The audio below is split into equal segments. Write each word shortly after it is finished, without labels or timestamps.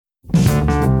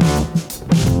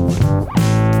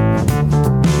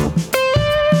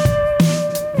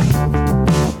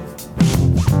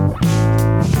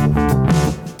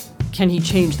can he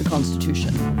change the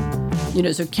Constitution?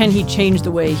 So can he change the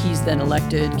way he's then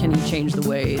elected? Can he change the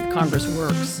way Congress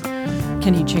works?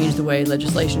 Can he change the way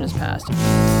legislation is passed?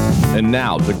 And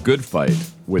now, The Good Fight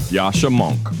with Yasha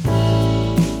Monk.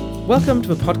 Welcome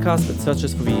to a podcast that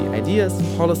searches for the ideas,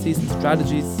 policies, and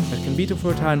strategies that can beat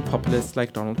authoritarian populists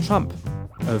like Donald Trump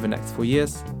over the next 4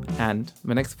 years and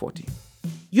the next 40.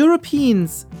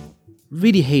 Europeans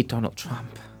really hate Donald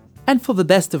Trump, and for the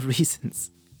best of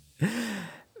reasons.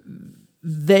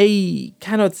 They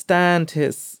cannot stand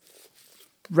his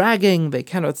bragging, they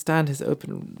cannot stand his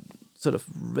open sort of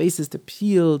racist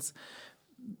appeals,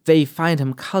 they find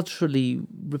him culturally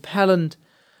repellent.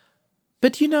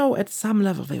 But at some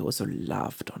level they also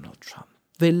love Donald Trump.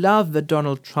 They love that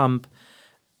Donald Trump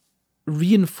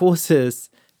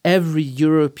reinforces every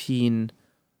European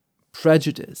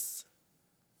prejudice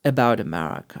about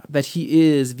America, that he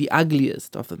is the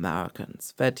ugliest of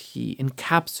Americans, that he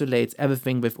encapsulates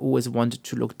everything we've always wanted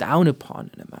to look down upon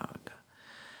in America.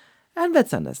 And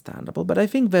that's understandable, but I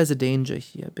think there's a danger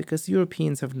here, because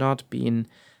Europeans have not been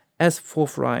as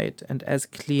forthright and as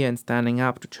clear in standing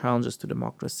up to challenges to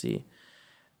democracy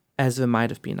as they might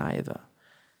have been either.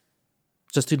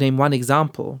 Just to name one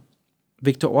example,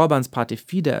 Viktor Orban's party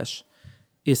Fidesz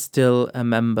is still a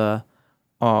member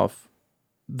of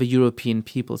the European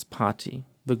People's Party,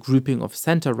 the grouping of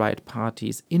center-right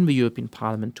parties in the European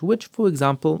Parliament, to which, for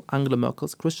example, Angela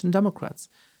Merkel's Christian Democrats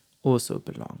also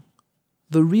belong.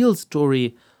 The real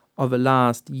story of the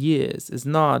last years is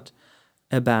not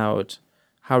about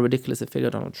how ridiculous a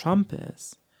figure Donald Trump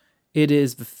is. It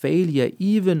is the failure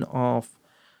even of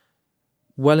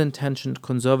well-intentioned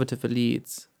conservative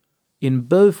elites in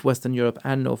both Western Europe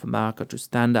and North America to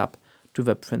stand up to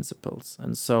their principles.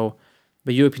 And so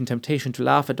the European temptation to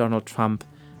laugh at Donald Trump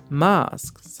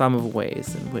masks some of the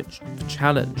ways in which the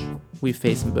challenge we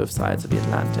face on both sides of the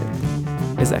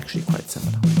Atlantic is actually quite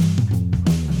similar.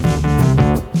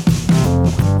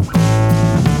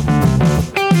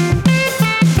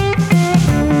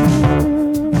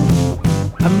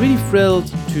 I'm really thrilled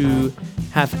to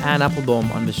have Anne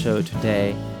Applebaum on the show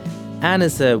today. Anne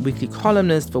is a weekly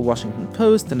columnist for Washington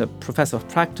Post and a professor of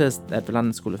practice at the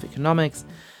London School of Economics.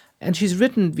 And she's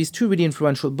written these two really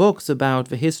influential books about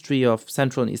the history of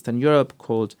Central and Eastern Europe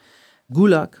called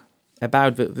Gulag,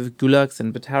 about the gulags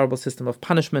and the terrible system of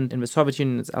punishment in the Soviet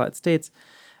Union and its allied states,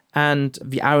 and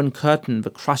The Iron Curtain, the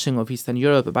crushing of Eastern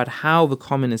Europe, about how the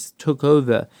communists took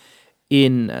over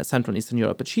in Central and Eastern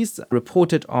Europe. But she's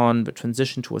reported on the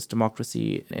transition towards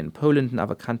democracy in Poland and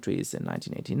other countries in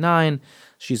 1989.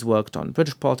 She's worked on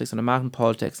British politics and American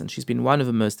politics, and she's been one of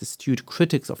the most astute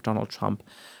critics of Donald Trump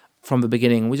from the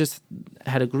beginning. We just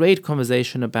had a great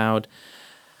conversation about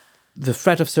the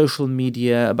threat of social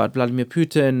media, about Vladimir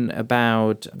Putin,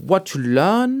 about what to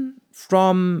learn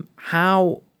from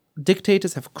how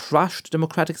dictators have crushed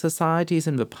democratic societies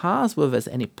in the past, whether there's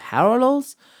any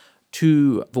parallels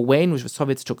to the way in which the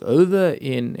Soviets took over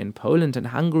in Poland and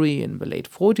Hungary in the late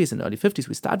 40s and early 50s.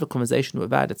 We started the conversation with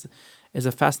that. It's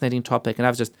a fascinating topic, and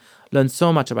I've just learned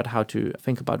so much about how to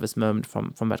think about this moment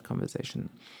from that conversation.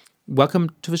 Welcome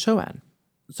to the show, Anne.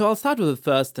 So I'll start with the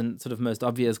first and sort of most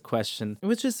obvious question,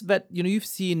 which is that, you've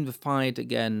seen the fight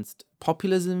against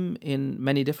populism in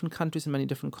many different countries, in many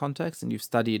different contexts, and you've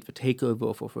studied the takeover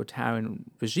of authoritarian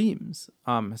regimes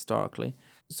historically.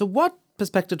 So what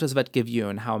perspective does that give you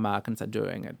on how Americans are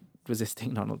doing at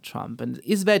resisting Donald Trump? And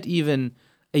is that even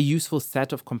a useful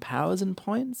set of comparison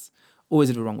points, or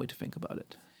is it the wrong way to think about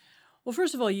it? Well,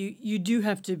 first of all, you do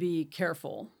have to be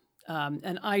careful.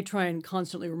 And I try and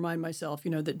constantly remind myself,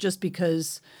 that just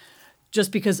because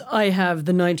I have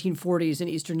the 1940s in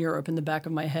Eastern Europe in the back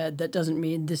of my head, that doesn't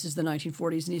mean this is the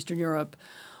 1940s in Eastern Europe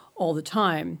all the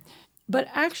time. But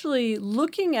actually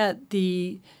looking at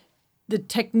the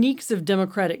techniques of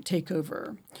democratic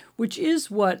takeover, which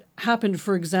is what happened,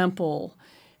 for example,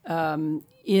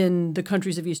 in the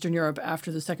countries of Eastern Europe after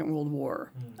the Second World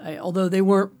War. Although they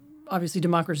weren't obviously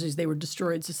democracies, they were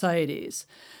destroyed societies.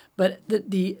 But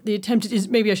the attempt is,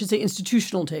 maybe I should say,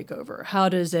 institutional takeover. How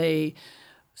does a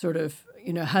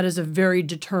very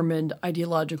determined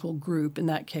ideological group, in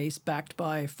that case backed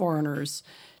by foreigners,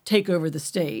 take over the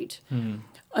state?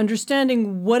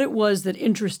 Understanding what it was that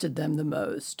interested them the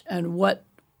most and what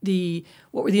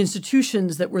were the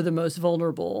institutions that were the most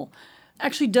vulnerable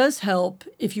actually does help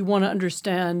if you want to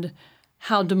understand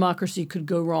how democracy could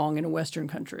go wrong in a Western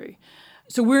country.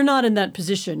 So we're not in that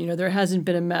position. There hasn't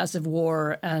been a massive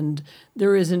war and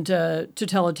there isn't a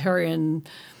totalitarian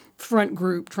front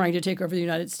group trying to take over the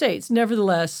United States.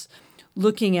 Nevertheless,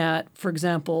 looking at, for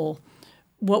example,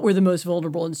 what were the most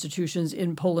vulnerable institutions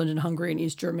in Poland and Hungary and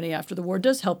East Germany after the war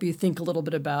does help you think a little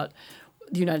bit about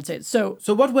the United States. So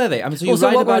what were they? I mean, so you Also,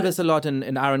 write what about were- this a lot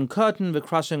in Iron Curtain, the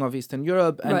crushing of Eastern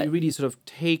Europe, and Right. you really sort of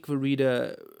take the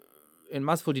reader in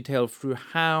masterful detail through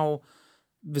how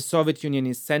the Soviet Union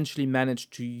essentially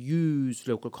managed to use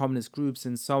local communist groups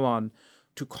and so on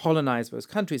to colonize those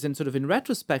countries. And sort of in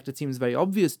retrospect, it seems very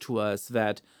obvious to us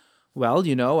that, well,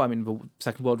 the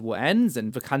Second World War ends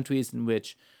and the countries in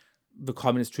which the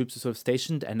communist troops are sort of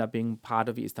stationed end up being part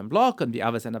of the Eastern Bloc and the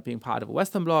others end up being part of the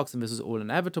Western blocs, and this is all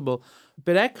inevitable.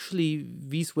 But actually,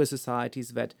 these were societies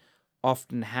that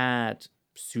often had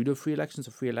pseudo-free elections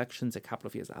or free elections a couple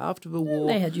of years after the war.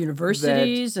 They had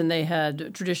universities, and they had a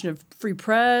tradition of free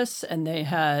press, and they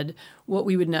had what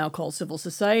we would now call civil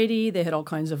society. They had all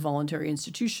kinds of voluntary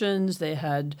institutions. They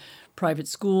had private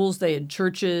schools. They had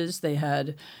churches. They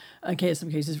had, in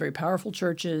some cases, very powerful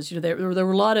churches. There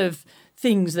were a lot of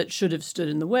things that should have stood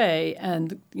in the way,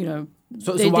 and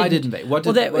So why didn't they?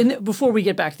 Before we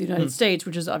get back to the United States,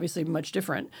 which is obviously much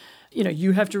different,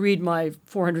 you have to read my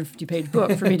 450-page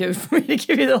book for me to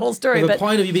give you the whole story. Well, the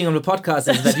point of you being on the podcast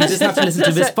is that you just have to listen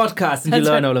to this podcast and you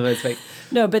learn all of those things.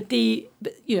 No, but the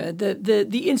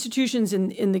institutions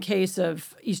in the case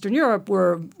of Eastern Europe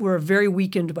were very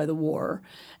weakened by the war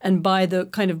and by the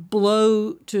kind of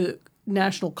blow to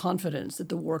national confidence that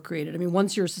the war created. I mean,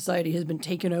 once your society has been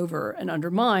taken over and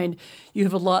undermined, you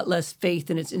have a lot less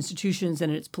faith in its institutions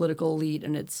and in its political elite.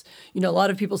 And it's, a lot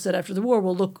of people said after the war,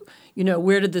 well, look,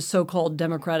 where did the so-called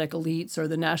democratic elites or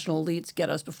the national elites get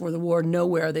us before the war?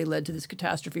 Nowhere. They led to this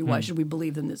catastrophe. Why should we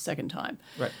believe them this second time?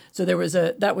 Right. So that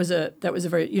was a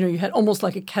very, you had almost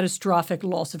like a catastrophic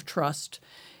loss of trust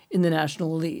in the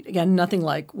national elite. Again, nothing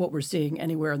like what we're seeing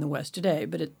anywhere in the West today,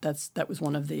 but that was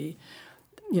one of the,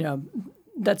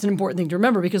 that's an important thing to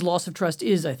remember because loss of trust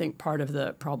is, I think, part of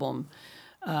the problem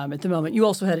at the moment. You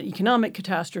also had an economic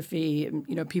catastrophe.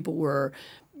 People were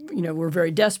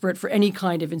very desperate for any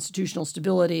kind of institutional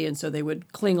stability, and so they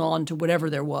would cling on to whatever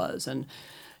there was. And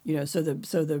so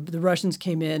the Russians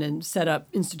came in and set up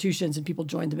institutions, and people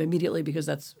joined them immediately because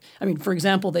for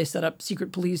example, they set up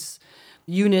secret police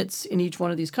units in each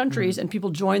one of these countries, and people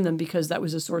joined them because that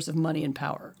was a source of money and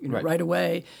power. Right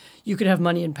away, you could have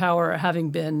money and power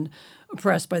having been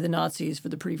oppressed by the Nazis for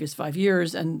the previous 5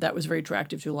 years, and that was very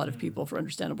attractive to a lot of people for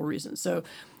understandable reasons. So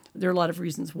there are a lot of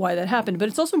reasons why that happened. But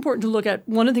it's also important to look at,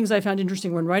 one of the things I found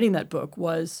interesting when writing that book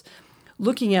was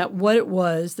looking at what it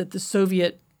was that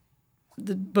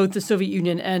both the Soviet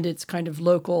Union and its kind of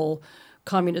local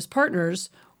communist partners,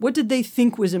 what did they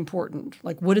think was important?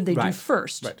 Like, what did they do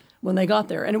first when they got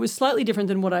there? And it was slightly different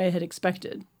than what I had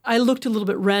expected. I looked a little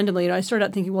bit randomly, and I started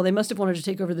out thinking, well, they must have wanted to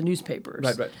take over the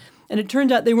newspapers. Right. And it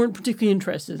turned out they weren't particularly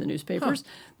interested in the newspapers.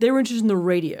 They were interested in the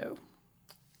radio.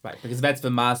 Right, because that's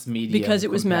the mass media. Because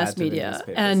it was mass media.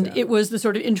 And it was the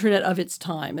sort of internet of its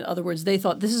time. In other words, they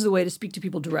thought this is the way to speak to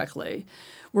people directly.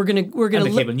 We're going to and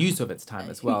the cable news of its time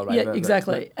as well, right? Yeah,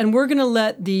 exactly. Right. And we're going to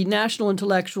let the national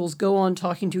intellectuals go on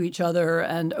talking to each other,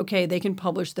 and they can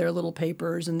publish their little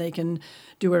papers and they can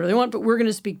do whatever they want, but we're going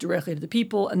to speak directly to the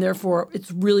people, and therefore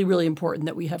it's really, really important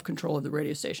that we have control of the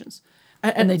radio stations.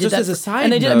 And they did just that. As a side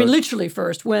and they note, did. Literally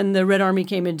first, when the Red Army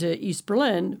came into East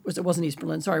Berlin, it wasn't East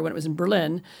Berlin. Sorry, when it was in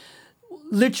Berlin.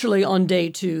 Literally on day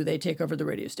 2, they take over the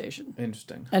radio station.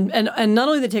 Interesting. And not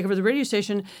only they take over the radio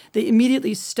station, they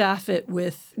immediately staff it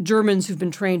with Germans who've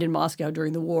been trained in Moscow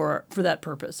during the war for that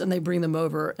purpose, and they bring them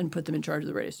over and put them in charge of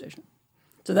the radio station.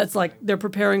 So that's like they're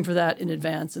preparing for that in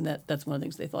advance, and that's one of the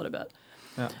things they thought about.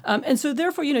 Yeah. And so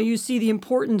therefore, you see the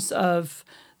importance of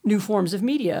new forms of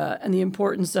media and the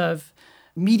importance of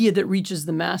media that reaches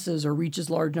the masses or reaches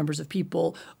large numbers of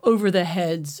people over the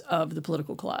heads of the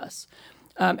political class.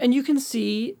 And you can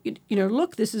see,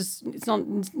 look,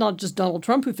 it's not just Donald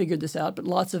Trump who figured this out, but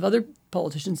lots of other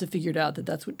politicians have figured out that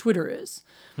that's what Twitter is.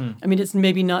 I mean, it's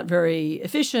maybe not very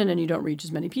efficient, and you don't reach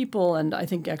as many people, and I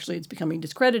think actually it's becoming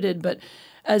discredited. But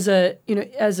as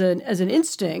an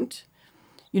instinct,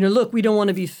 look, we don't want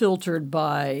to be filtered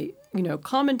by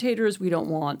commentators. We don't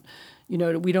want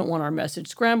our message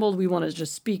scrambled. We want to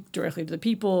just speak directly to the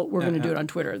people. We're going to do it on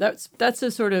Twitter. That's a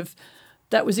sort of.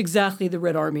 That was exactly the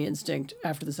Red Army instinct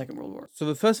after the Second World War. So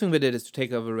the first thing they did is to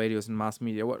take over radios and mass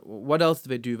media. What else did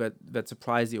they do that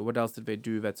surprised you? What else did they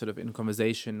do that sort of in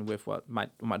conversation with what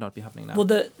might not be happening now?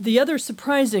 Well, the other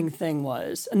surprising thing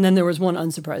was, and then there was one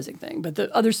unsurprising thing, but the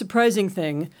other surprising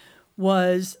thing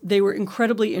was they were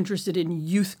incredibly interested in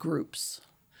youth groups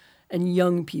and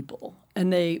young people.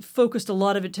 And they focused a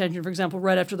lot of attention. For example,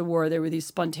 right after the war, there were these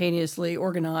spontaneously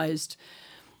organized,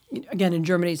 again, in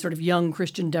Germany, sort of young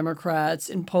Christian Democrats,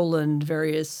 in Poland,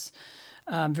 various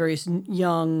various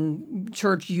young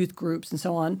church youth groups and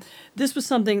so on. This was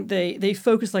something they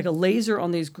focused like a laser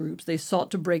on these groups. They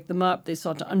sought to break them up. They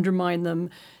sought to undermine them,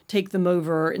 take them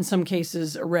over, in some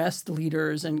cases arrest the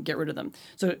leaders and get rid of them.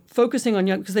 So focusing on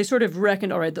young, because they sort of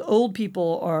reckoned, all right, the old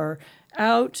people are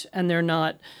out and they're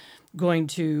not going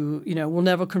to, we'll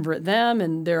never convert them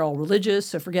and they're all religious,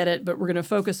 so forget it. But we're going to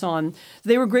focus on,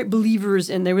 they were great believers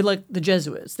and they were like the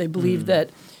Jesuits. They believed that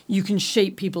you can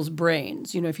shape people's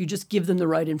brains. If you just give them the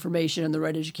right information and the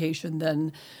right education,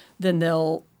 then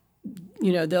they'll,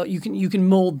 you can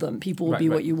mold them. People will be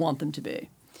what you want them to be.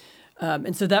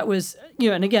 And so that was,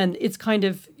 and again, it's kind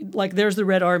of like there's the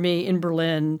Red Army in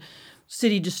Berlin,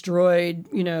 city destroyed,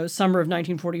 summer of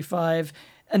 1945.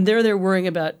 And they're worrying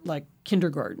about like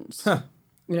kindergartens,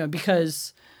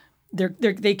 because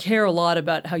they care a lot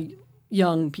about how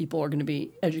young people are going to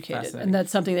be educated. And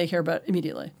that's something they care about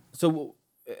immediately. So,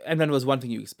 and then was one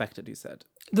thing you expected, you said.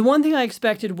 The one thing I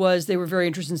expected was they were very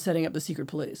interested in setting up the secret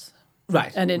police.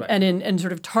 Right. And in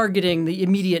sort of targeting the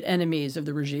immediate enemies of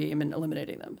the regime and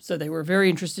eliminating them. So they were very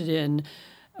interested in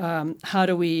how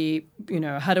do we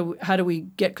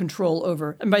get control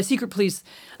over, and by secret police,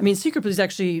 I mean secret police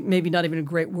actually maybe not even a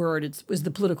great word. It was the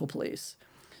political police.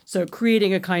 So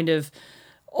creating a kind of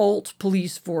alt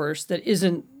police force that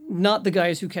isn't not the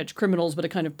guys who catch criminals, but a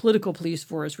kind of political police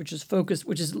force which is focused,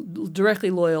 which is directly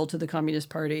loyal to the Communist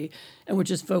Party and which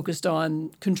is focused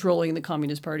on controlling the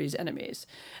Communist Party's enemies.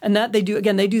 And that they do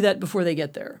that before they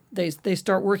get there. They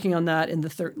start working on that in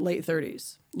the late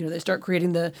 30s. They start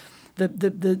creating the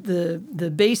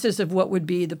basis of what would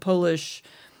be the Polish,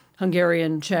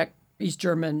 Hungarian, Czech, East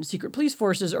German secret police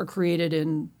forces are created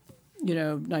in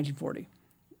 1940,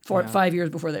 5 years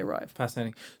before they arrive.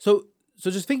 Fascinating. So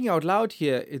just thinking out loud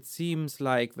here, it seems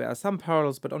like there are some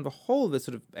parallels, but on the whole, this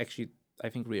sort of actually, I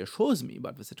think, reassures me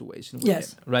about the situation we're in,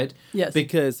 right? Yes.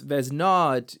 Because there's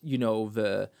not,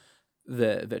 the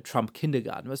Trump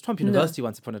kindergarten. There was Trump University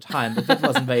once upon a time, but that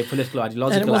wasn't very political,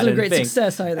 ideological. And it wasn't a great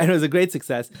success either. And it was a great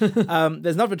success.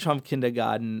 There's not the Trump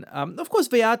kindergarten. Of course,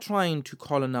 they are trying to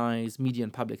colonize media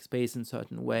and public space in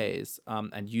certain ways,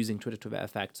 and using Twitter to their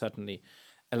effect, certainly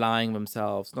allying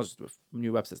themselves, not just with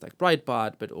new websites like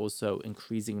Breitbart, but also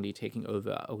increasingly taking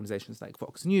over organizations like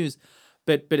Fox News.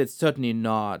 But it's certainly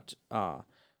not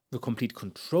the complete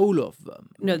control of them.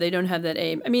 No, they don't have that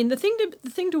aim. I mean, the thing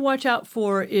to watch out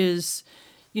for is,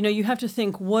 you have to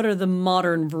think, what are the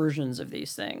modern versions of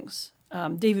these things?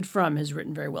 David Frum has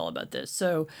written very well about this.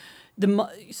 So in the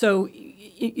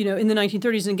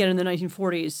 1930s and again in the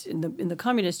 1940s, in the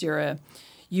communist era,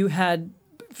 you had,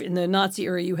 in the Nazi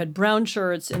era, you had brown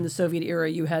shirts. In the Soviet era,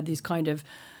 you had these kind of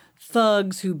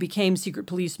thugs who became secret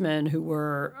policemen who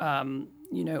were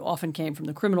often came from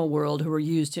the criminal world, who were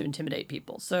used to intimidate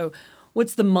people. So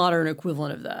what's the modern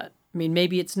equivalent of that? I mean,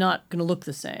 maybe it's not going to look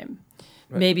the same.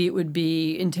 Right. Maybe it would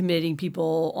be intimidating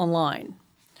people online,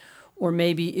 or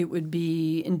maybe it would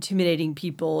be intimidating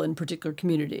people in particular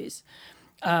communities.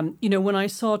 When I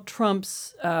saw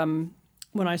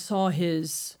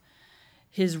his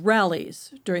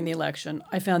rallies during the election,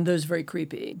 I found those very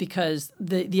creepy, because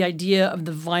the idea of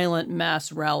the violent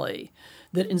mass rally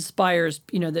that inspires,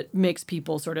 that makes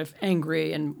people sort of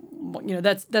angry, and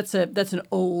that's an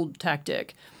old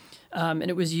tactic, and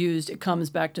it comes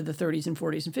back to the 30s and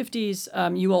 40s and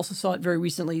 50s. You also saw it very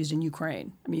recently used in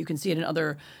Ukraine. I mean, you can see it in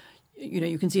other,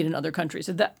 countries.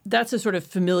 So that's a sort of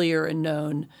familiar and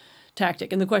known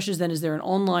tactic. And the question is then, is there an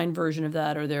online version of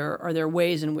that, or are there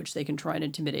ways in which they can try and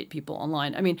intimidate people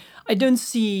online? I mean, I don't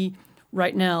see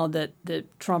right now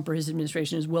that Trump or his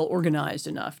administration is well organized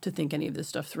enough to think any of this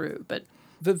stuff through. But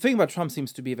the thing about Trump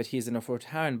seems to be that he's an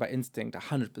authoritarian by instinct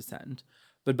 100%,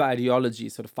 but by ideology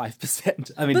sort of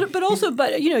 5%. I mean, you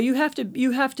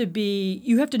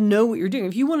have to know what you're doing.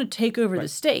 If you want to take over the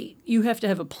state, you have to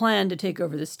have a plan to take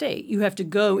over the state. You have to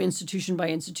go institution by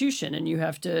institution, and you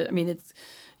have to. I mean, it's.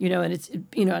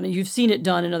 And you've seen it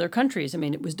done in other countries. I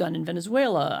mean, it was done in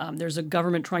Venezuela. There's a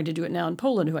government trying to do it now in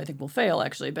Poland, who I think will fail,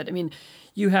 actually. But I mean,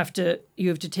 you have to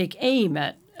take aim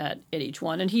at each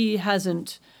one, and he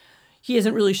hasn't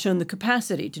really shown the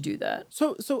capacity to do that.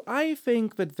 So I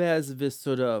think that there's this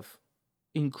sort of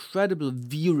incredible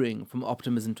veering from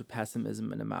optimism to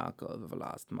pessimism in America over the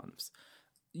last months.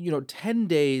 10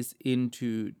 days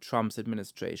into Trump's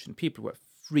administration, people were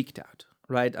freaked out,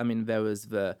 right? I mean, there was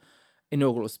the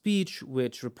inaugural speech,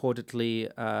 which reportedly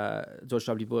George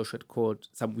W. Bush had called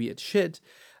some weird shit.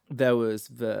 There was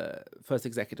the first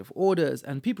executive orders,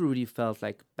 and people really felt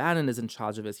like Bannon is in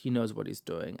charge of this. He knows what he's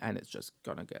doing, and it's just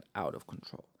going to get out of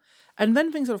control. And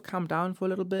then things sort of calmed down for a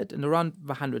little bit. And around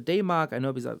the 100-day mark, I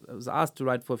know because I was asked to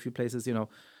write for a few places,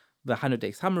 the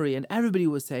 100-day summary, and everybody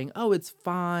was saying, oh, it's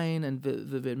fine, and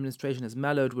the administration has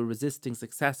mellowed, we're resisting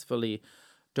successfully,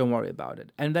 don't worry about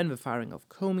it. And then the firing of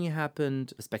Comey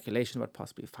happened, speculation about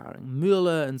possibly firing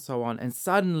Mueller and so on, and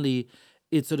suddenly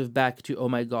it's sort of back to, oh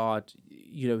my God,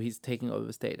 he's taking over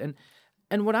the state.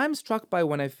 And what I'm struck by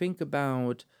when I think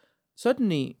about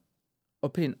certainly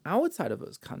opinion outside of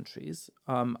those countries,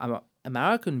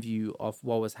 American view of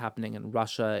what was happening in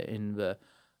Russia in the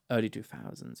early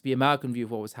 2000s, the American view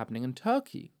of what was happening in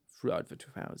Turkey throughout the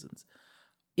 2000s,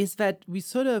 is that we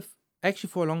sort of, actually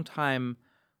for a long time,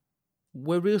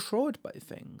 were reassured by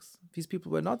things. These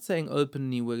people were not saying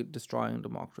openly we're destroying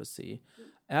democracy.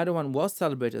 Erdogan was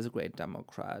celebrated as a great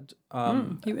Democrat.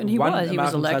 He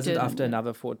was elected president after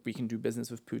another thought we can do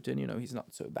business with Putin. He's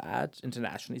not so bad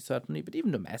internationally, certainly, but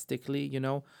even domestically,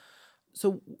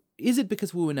 So is it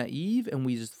because we were naive and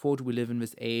we just thought we live in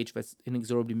this age that's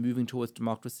inexorably moving towards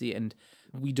democracy and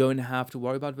we don't have to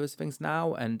worry about those things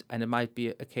now? And it might be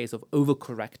a case of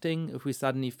overcorrecting if we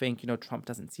suddenly think, Trump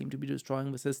doesn't seem to be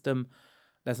destroying the system.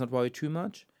 Let's not worry too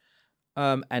much.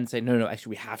 And say, no,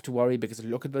 actually we have to worry because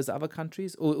look at those other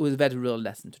countries. Or is that a real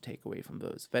lesson to take away from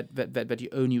those? That you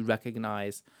only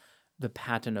recognize the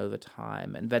pattern over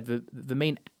time and that the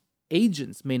main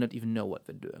agents may not even know what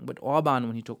they're doing. But Orban,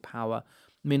 when he took power,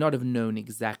 may not have known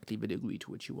exactly the degree to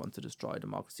which he wants to destroy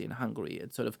democracy in Hungary.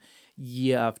 It's sort of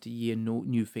year after year,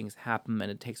 new things happen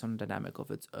and it takes on a dynamic of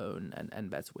its own,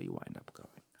 and that's where you wind up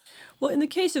going. Well, in the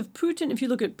case of Putin, if you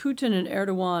look at Putin and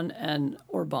Erdogan and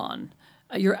Orban,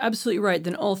 you're absolutely right.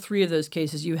 In all three of those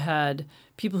cases, you had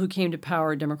people who came to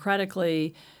power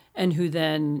democratically and who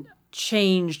then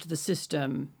changed the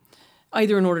system,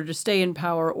 either in order to stay in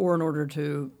power or in order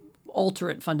to alter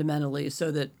it fundamentally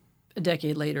so that a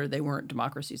decade later they weren't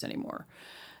democracies anymore.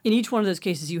 In each one of those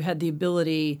cases, you had the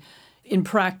ability in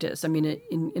practice. I mean,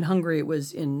 in Hungary it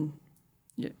was in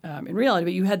reality,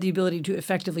 but you had the ability to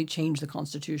effectively change the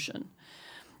constitution.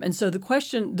 And so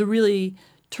the really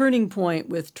turning point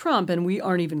with Trump, and we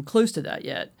aren't even close to that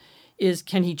yet, is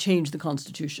can he change the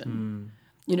constitution?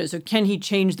 So can he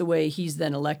change the way he's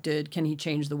then elected? Can he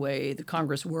change the way the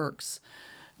Congress works?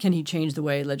 Can he change the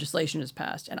way legislation is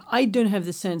passed? And I don't have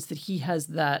the sense that he has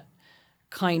that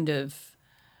kind of,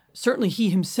 certainly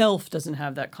he himself doesn't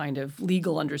have that kind of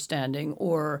legal understanding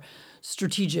or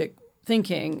strategic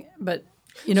thinking. But,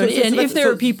 if there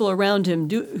are people around him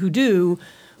who do,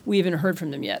 we haven't heard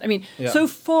from them yet. I mean, So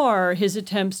far, his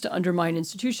attempts to undermine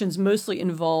institutions mostly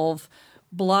involve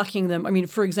blocking them. I mean,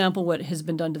 for example, what has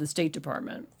been done to the State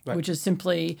Department, which is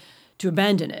simply to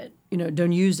abandon it.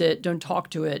 Don't use it, don't talk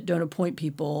to it, don't appoint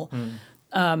people.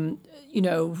 Run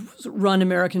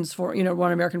American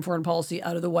foreign policy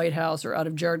out of the White House or out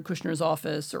of Jared Kushner's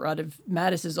office or out of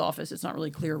Mattis's office. It's not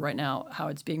really clear right now how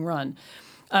it's being run.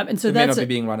 And so it may not be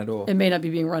being run at all. It may not be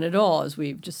being run at all, as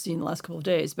we've just seen the last couple of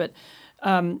days. But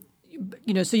so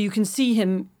you can see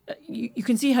him. You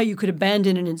can see how you could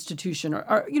abandon an institution,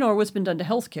 or what's been done to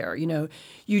healthcare.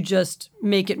 You just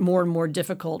make it more and more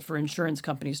difficult for insurance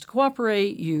companies to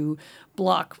cooperate. You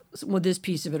block this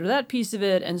piece of it or that piece of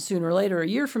it, and sooner or later, a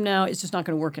year from now, it's just not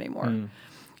going to work anymore.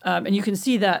 And you can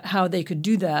see that how they could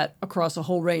do that across a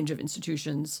whole range of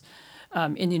institutions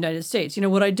in the United States.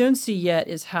 What I don't see yet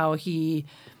is how he,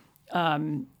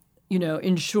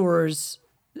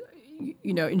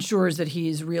 ensures that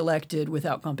he's reelected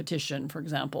without competition, for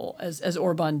example, as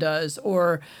Orban does,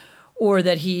 or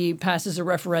that he passes a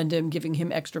referendum giving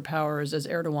him extra powers, as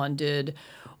Erdogan did,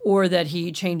 or that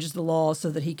he changes the law so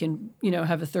that he can,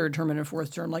 have a third term and a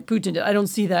fourth term like Putin did. I don't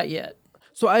see that yet.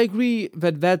 So I agree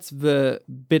that that's the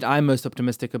bit I'm most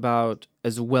optimistic about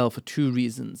as well for two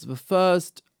reasons. The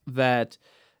first, that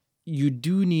you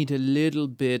do need a little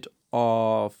bit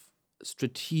of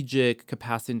strategic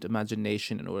capacity and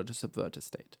imagination in order to subvert a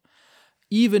state.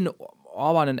 Even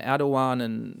Orban and Erdogan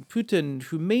and Putin,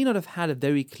 who may not have had a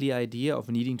very clear idea of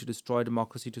needing to destroy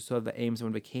democracy to serve their aims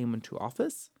when they came into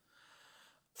office,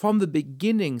 from the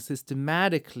beginning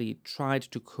systematically tried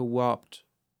to co-opt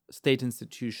state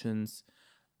institutions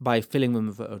by filling them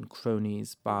with their own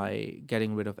cronies, by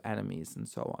getting rid of enemies and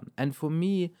so on. And for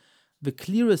me, the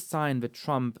clearest sign that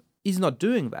Trump is not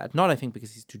doing that, not I think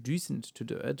because he's too decent to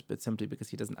do it, but simply because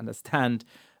he doesn't understand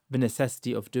the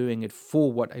necessity of doing it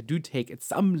for what I do take at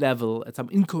some level, at some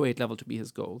inchoate level to be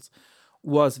his goals,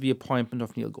 was the appointment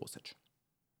of Neil Gorsuch.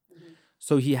 Mm-hmm.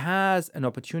 So he has an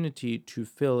opportunity to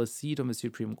fill a seat on the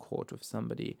Supreme Court with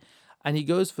somebody, and he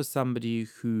goes for somebody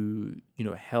who,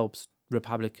 helps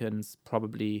Republicans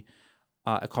probably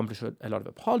accomplish a lot of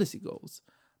their policy goals,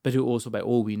 but who also, by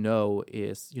all we know,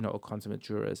 is, a consummate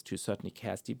jurist who certainly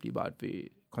cares deeply about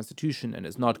the Constitution and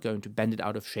is not going to bend it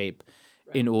out of shape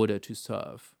in order to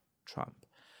serve Trump.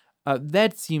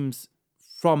 That seems,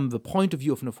 from the point of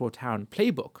view of an authoritarian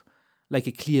playbook, like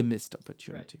a clear missed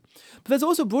opportunity. Right. But there's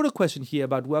also a broader question here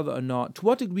about whether or not, to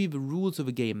what degree the rules of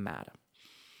the game matter.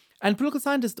 And political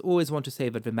scientists always want to say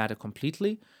that they matter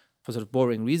completely for sort of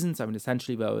boring reasons. I mean,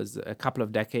 essentially, there was a couple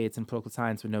of decades in political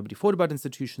science where nobody thought about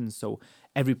institutions, so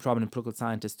every prominent political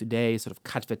scientist today sort of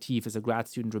cut their teeth as a grad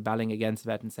student rebelling against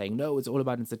that and saying, no, it's all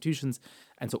about institutions.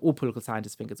 And so all political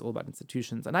scientists think it's all about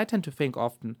institutions. And I tend to think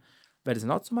often that it's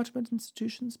not so much about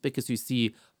institutions, because you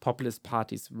see populist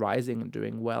parties rising and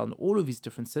doing well in all of these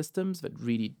different systems that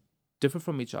really differ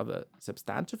from each other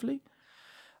substantively.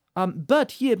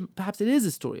 But here, perhaps it is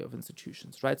a story of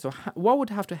institutions, right? So what would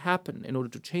have to happen in order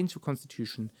to change the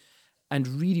constitution and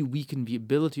really weaken the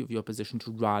ability of the opposition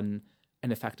to run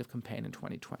an effective campaign in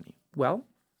 2020? Well,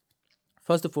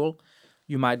 first of all,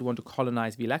 you might want to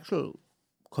colonize the electoral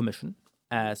commission,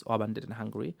 as Orban did in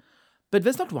Hungary. But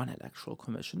there's not one electoral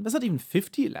commission. There's not even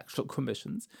 50 electoral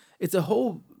commissions. It's a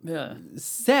whole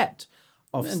set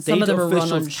of and state some of them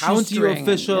officials, county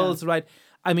officials, and, right?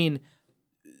 I mean,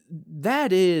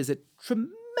 that is a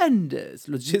tremendous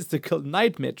logistical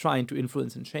nightmare trying to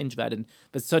influence and change that. And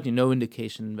there's certainly no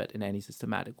indication that in any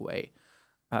systematic way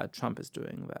Trump is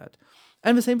doing that.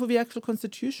 And the same for the actual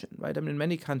constitution, right? I mean, in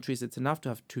many countries, it's enough to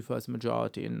have 2/3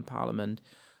 majority in parliament,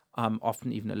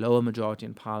 often even a lower majority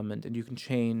in parliament, and you can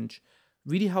change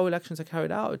really how elections are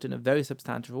carried out in a very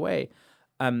substantive way.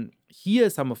 Here,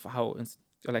 some of how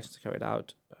elections are carried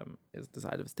out is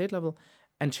decided at the state level,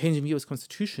 and changing the US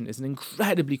Constitution is an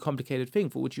incredibly complicated thing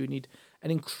for which you need an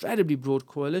incredibly broad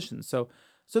coalition. So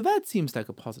that seems like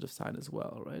a positive sign as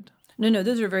well, right? No,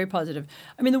 those are very positive.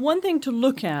 I mean, the one thing to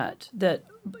look at that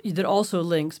also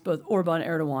links both Orban,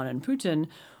 Erdogan, and Putin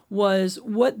was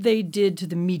what they did to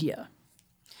the media,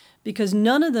 because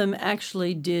none of them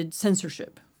actually did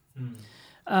censorship.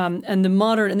 And the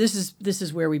modern, and this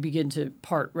is where we begin to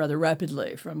part rather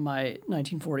rapidly from my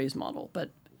 1940s model,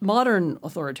 but modern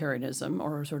authoritarianism,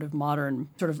 or sort of modern,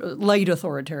 sort of light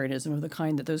authoritarianism of the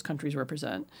kind that those countries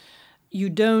represent, you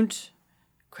don't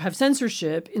have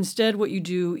censorship. Instead, what you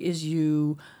do is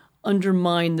you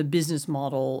undermine the business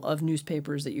model of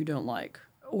newspapers that you don't like,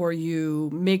 or you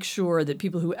make sure that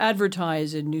people who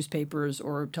advertise in newspapers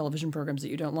or television programs that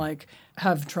you don't like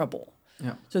have trouble.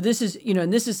 Yeah. So this is,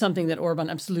 and this is something that Orban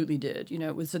absolutely did.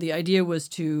 So the idea was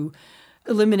to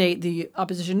eliminate the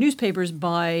opposition newspapers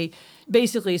by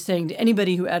basically saying to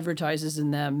anybody who advertises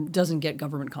in them doesn't get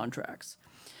government contracts.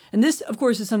 And this, of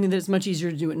course, is something that's much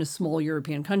easier to do in a small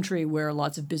European country where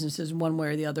lots of businesses, one way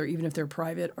or the other, even if they're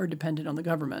private, are dependent on the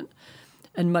government,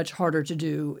 and much harder to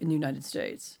do in the United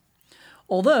States.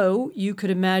 Although you could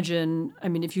imagine, I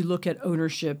mean, if you look at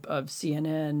ownership of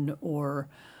CNN or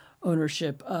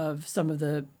ownership of some of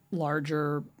the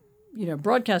larger,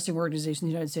 broadcasting organizations in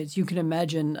the United States, you can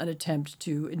imagine an attempt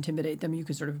to intimidate them. You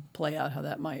can sort of play out how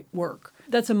that might work.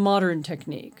 That's a modern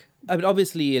technique. I mean,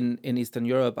 obviously, in Eastern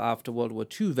Europe after World War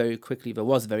II, very quickly, there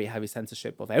was very heavy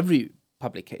censorship of every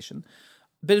publication.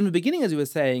 But in the beginning, as you were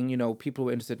saying, people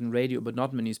were interested in radio, but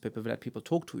not in the newspaper, they let people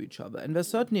talk to each other. And there's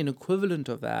certainly an equivalent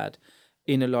of that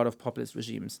in a lot of populist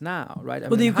regimes now, right?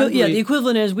 The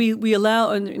equivalent is we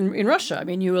allow, in Russia, I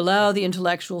mean, you allow the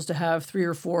intellectuals to have 3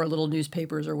 or 4 little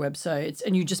newspapers or websites,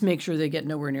 and you just make sure they get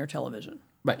nowhere near television.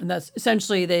 Right. And that's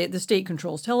essentially, the state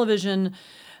controls television,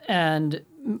 and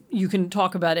you can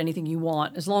talk about anything you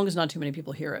want as long as not too many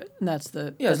people hear it. And that's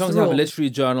the as long as you have a literary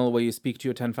journal where you speak to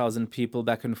your 10,000 people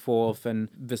back and forth, and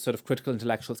the sort of critical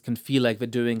intellectuals can feel like they're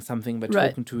doing something, but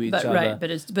talking to each other. Right,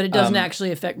 but it doesn't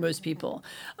actually affect most people.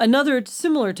 Another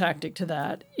similar tactic to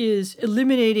that is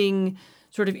eliminating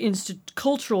sort of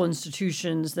cultural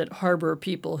institutions that harbor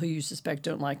people who you suspect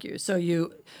don't like you. So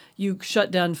you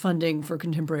shut down funding for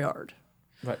contemporary art.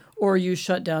 Right. Or you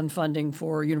shut down funding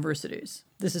for universities.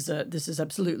 This is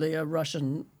absolutely a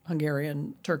Russian,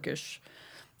 Hungarian, Turkish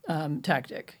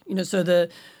tactic.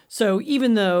 So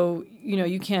even though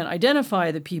you can't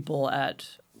identify the people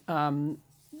at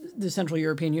the Central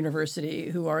European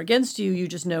University who are against you, you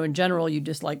just know in general you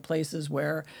dislike places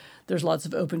where there's lots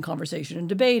of open conversation and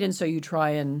debate, and so you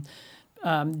try and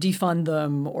defund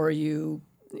them, or you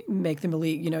make them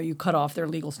illegal. You cut off their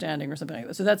legal standing or something like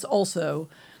that. So that's also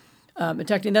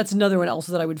attacking. That's another one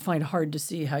also that I would find hard to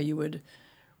see how you would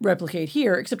replicate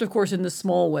here, except, of course, in the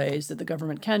small ways that the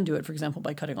government can do it, for example,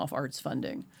 by cutting off arts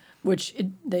funding, which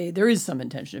there is some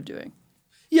intention of doing.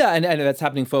 Yeah, and that's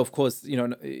happening for, of course,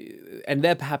 and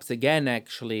there perhaps again,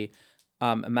 actually,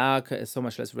 America is so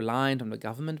much less reliant on the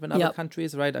government than other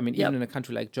countries, right? I mean, even in a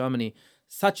country like Germany,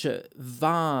 such a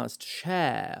vast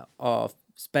share of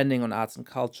spending on arts and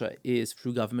culture is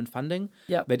through government funding.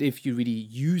 Yep. But if you really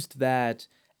used that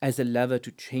as a lever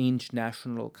to change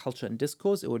national culture and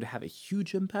discourse, it would have a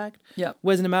huge impact. Yeah.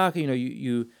 Whereas in America,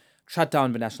 you shut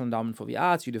down the National Endowment for the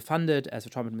Arts, you defund it, as the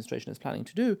Trump administration is planning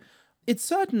to do. It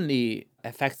certainly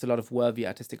affects a lot of worthy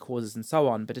artistic causes and so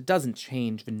on, but it doesn't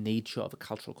change the nature of a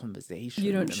cultural conversation.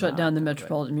 You don't shut down the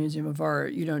Metropolitan Museum of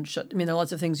Art. You don't shut. I mean, there are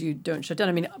lots of things you don't shut down.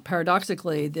 I mean,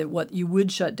 paradoxically, that what you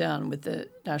would shut down with the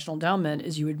National Endowment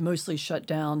is you would mostly shut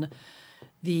down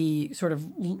the sort of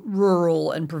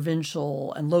rural and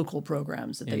provincial and local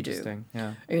programs that they do. Interesting,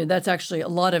 yeah. I mean, that's actually a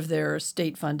lot of their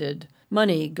state-funded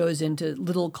money goes into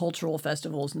little cultural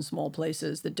festivals in small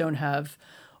places that don't have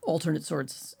alternate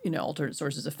sources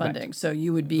of funding. Right. So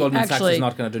you would be Goldman Sachs actually is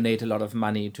not going to donate a lot of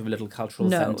money to a little cultural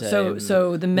center.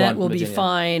 So the Met will be Virginia.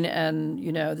 fine, and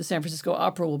the San Francisco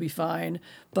Opera will be fine,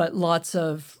 but lots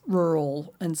of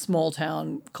rural and small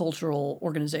town cultural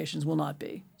organizations will not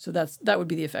be. So that would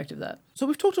be the effect of that. So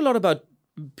we've talked a lot about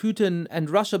Putin and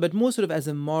Russia, but more sort of as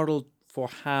a model for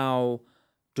how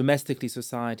domestically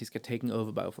societies get taken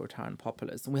over by authoritarian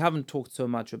populists. And we haven't talked so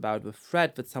much about the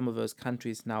threat that some of those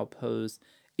countries now pose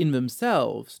in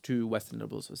themselves to Western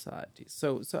liberal societies.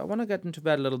 So I want to get into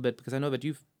that a little bit, because I know that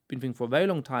you've been thinking for a very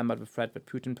long time about the threat that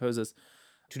Putin poses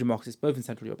to democracies both in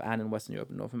Central Europe and in Western Europe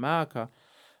and North America.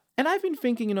 And I've been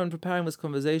thinking, in preparing this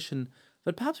conversation,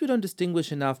 that perhaps we don't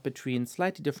distinguish enough between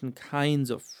slightly different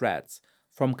kinds of threats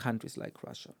from countries like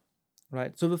Russia,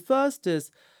 right? So the first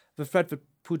is the threat that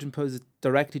Putin poses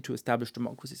directly to established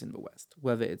democracies in the West,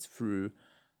 whether it's through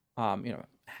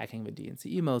hacking the DNC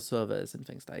email servers and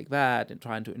things like that, and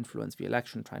trying to influence the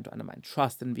election, trying to undermine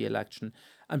trust in the election,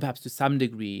 and perhaps to some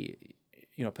degree,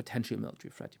 potentially a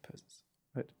military threat he poses.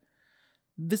 Right.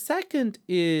 The second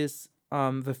is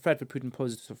the threat that Putin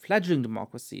poses to fledgling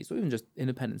democracies, or even just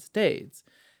independent states,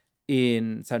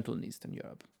 in Central and Eastern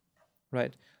Europe.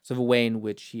 Right. So the way in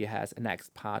which he has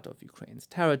annexed part of Ukraine's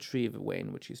territory, the way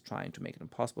in which he's trying to make it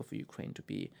impossible for Ukraine to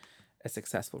be a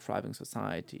successful, thriving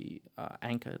society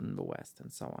anchored in the West,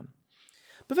 and so on.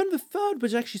 But then the third,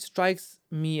 which actually strikes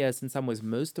me as in some ways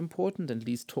most important and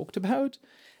least talked about,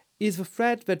 is the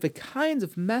threat that the kinds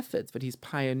of methods that he's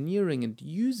pioneering and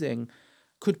using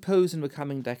could pose in the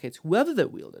coming decades, whoever they're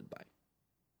wielded by.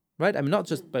 Right? I mean, not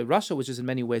just by Russia, which is in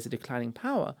many ways a declining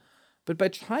power, but by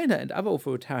China and other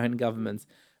authoritarian governments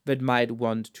that might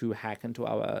want to hack into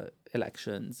our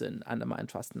elections and undermine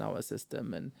trust in our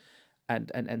system and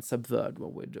subvert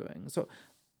what we're doing. So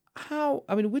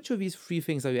which of these three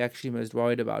things are you actually most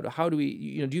worried about? Or how do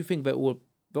we, do you think they're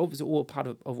obviously all part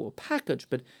of a package,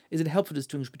 but is it helpful to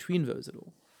distinguish between those at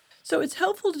all? So it's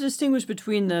helpful to distinguish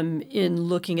between them in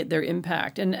looking at their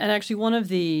impact. And actually one of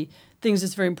the things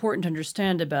that's very important to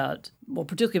understand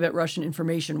particularly about Russian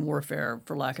information warfare,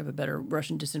 for lack of a better,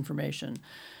 Russian disinformation,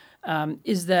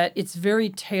 is that it's very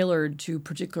tailored to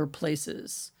particular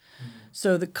places.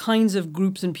 So the kinds of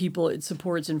groups and people it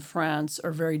supports in France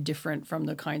are very different from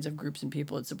the kinds of groups and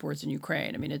people it supports in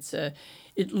Ukraine. I mean,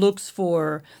 it looks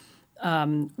for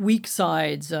weak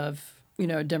sides of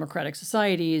democratic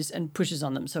societies and pushes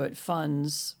on them. So it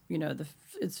funds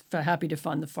it's happy to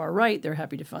fund the far right. They're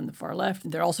happy to fund the far left.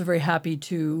 They're also very happy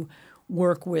to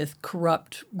work with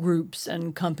corrupt groups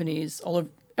and companies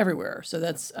everywhere. So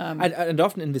that's and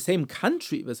often in the same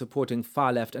country, we're supporting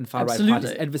far left and far absolutely. right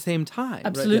parties at the same time.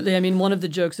 Absolutely. Right? I mean, one of the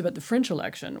jokes about the French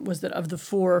election was that of the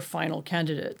four final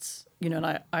candidates, and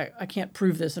I can't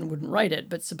prove this and wouldn't write it,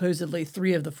 but supposedly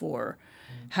three of the four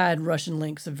had Russian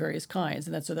links of various kinds,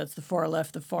 and that's the far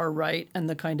left, the far right, and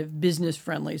the kind of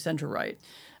business-friendly center right.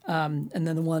 And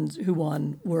then the ones who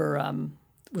won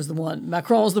was the one.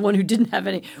 Macron was the one who didn't have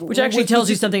any, which actually tells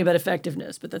you something about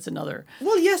effectiveness, but that's another.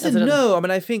 Well, yes and no. I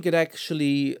mean, I think it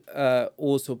actually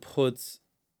also puts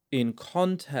in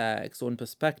context or in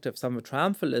perspective some of the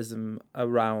triumphalism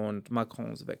around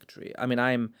Macron's victory. I mean,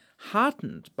 I'm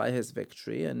heartened by his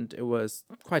victory, and it was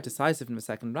quite decisive in the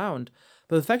second round.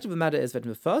 But the fact of the matter is that in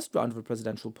the first round of the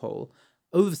presidential poll,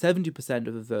 over 70%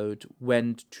 of the vote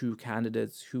went to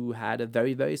candidates who had a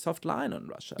very, very soft line on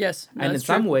Russia. Yes. No, and in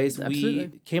some ways, absolutely.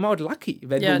 we came out lucky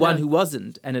that the one who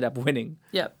wasn't ended up winning.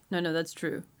 Yeah. No, that's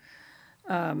true.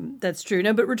 That's true.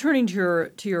 No, but returning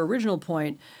to your original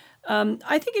point,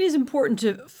 I think it is important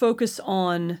to focus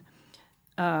on,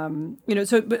 but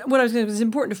what I was going to say is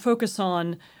important to focus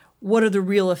on what are the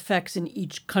real effects in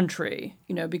each country,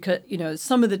 because,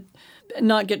 some of the,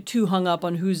 not get too hung up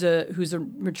on who's a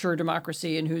mature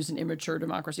democracy and who's an immature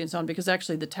democracy and so on, because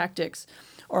actually the tactics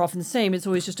are often the same. It's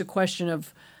always just a question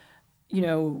of,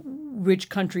 which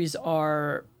countries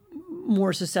are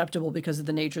more susceptible because of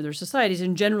the nature of their societies.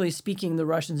 And generally speaking, the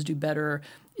Russians do better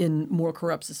in more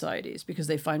corrupt societies because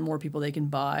they find more people they can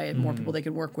buy and more people they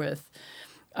can work with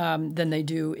than they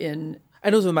do in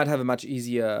And also might have a much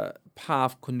easier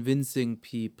path convincing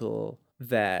people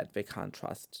that they can't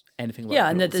trust anything about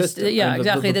and that the system.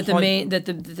 exactly. The That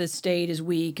the state is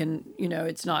weak, and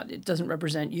it doesn't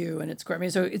represent you, and it's corrupt. I mean,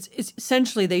 so it's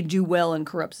essentially they do well in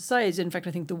corrupt societies. In fact,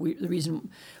 I think the reason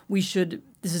we should,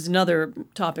 this is another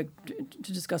topic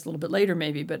to discuss a little bit later,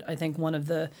 maybe, but I think one of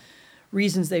the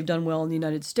reasons they've done well in the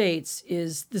United States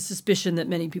is the suspicion that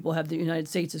many people have the United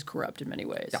States is corrupt in many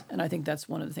ways. Yeah. And I think that's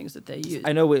one of the things that they use.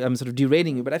 I know I'm sort of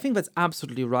derailing you, but I think that's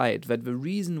absolutely right, that the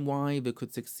reason why they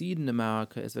could succeed in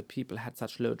America is that people had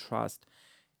such low trust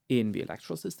in the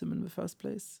electoral system in the first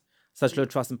place, such low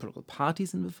trust in political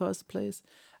parties in the first place,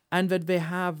 and that they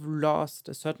have lost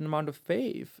a certain amount of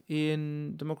faith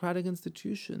in democratic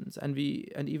institutions and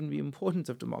even the importance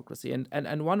of democracy.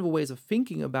 And one of the ways of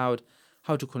thinking about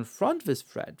how to confront this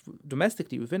threat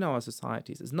domestically within our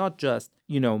societies is not just,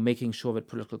 making sure that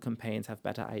political campaigns have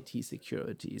better IT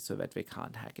security so that they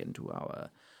can't hack into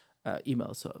our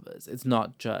email servers. It's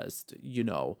not just,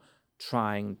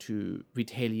 trying to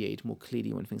retaliate more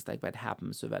clearly when things like that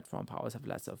happen so that foreign powers have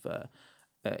less of a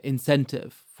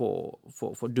incentive for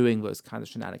doing those kinds of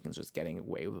shenanigans, just getting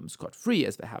away with them scot-free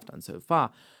as they have done so far.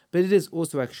 But it is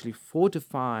also actually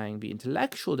fortifying the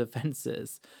intellectual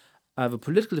defenses, the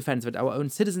political defense that our own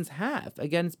citizens have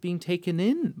against being taken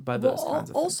in by those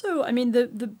kinds of things. Also, I mean,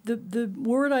 the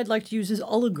word I'd like to use is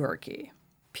oligarchy.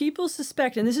 People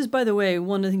suspect, and this is, by the way,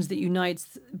 one of the things that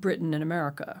unites Britain and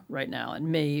America right now,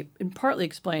 and partly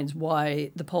explains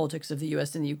why the politics of the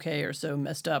U.S. and the U.K. are so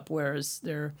messed up, whereas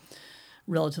they're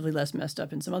relatively less messed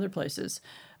up in some other places.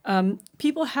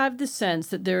 People have this sense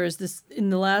that there is this,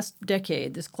 in the last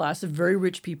decade, this class of very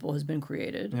rich people has been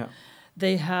created. Yeah.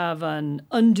 They have an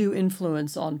undue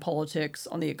influence on politics,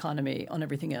 on the economy, on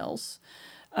everything else.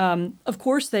 Of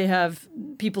course, they have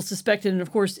people suspected, and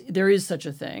of course, there is such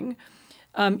a thing.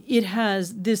 It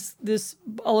has this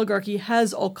oligarchy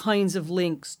has all kinds of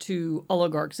links to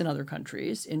oligarchs in other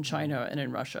countries, in China and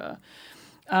in Russia.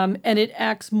 And it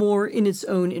acts more in its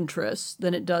own interests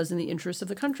than it does in the interests of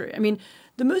the country. I mean,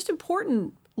 the most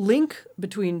important link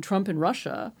between Trump and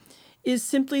Russia is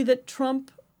simply that Trump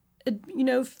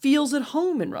feels at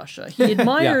home in Russia. He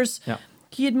admires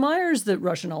he admires the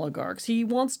Russian oligarchs. He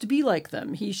wants to be like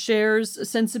them. He shares a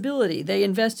sensibility. They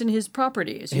invest in his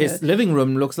properties. His living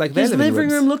room looks like their living rooms. His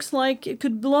living room looks like it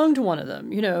could belong to one of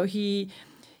them. His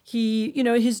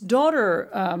daughter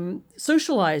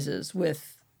socializes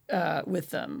with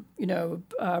them.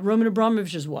 Roman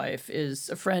Abramovich's wife is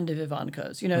a friend of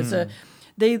Ivanka's. It's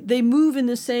they move in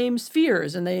the same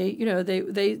spheres, and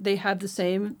they have the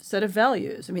same set of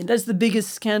values. I mean, that's the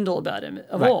biggest scandal about him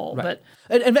of all. Right.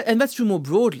 But and that's true more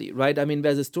broadly, right? I mean,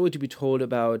 there's a story to be told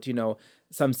about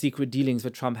some secret dealings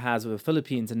that Trump has with the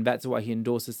Philippines, and that's why he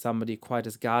endorses somebody quite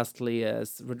as ghastly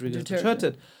as Rodriguez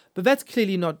Duterte. But that's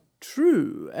clearly not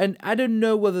true, and I don't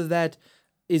know whether that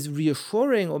is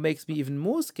reassuring or makes me even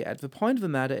more scared. The point of the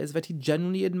matter is that he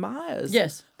genuinely admires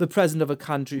the president of a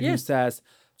country who says,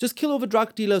 just kill all the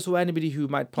drug dealers or anybody who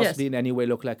might possibly in any way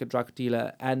look like a drug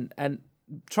dealer. And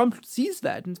Trump sees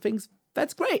that and thinks,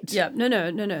 that's great. Yeah, no,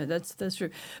 that's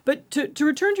true. But to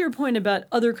return to your point about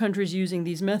other countries using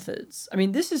these methods, I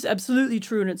mean, this is absolutely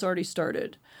true, and it's already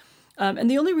started. And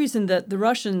the only reason that the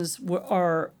Russians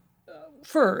are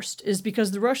first is because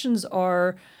the Russians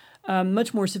are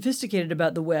much more sophisticated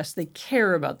about the West. They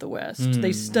care about the West.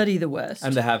 They study the West.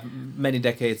 And they have many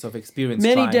decades of experience.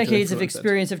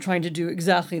 Of trying to do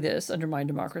exactly this, undermine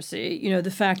democracy. The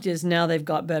fact is now they've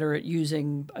got better at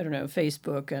using,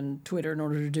 Facebook and Twitter in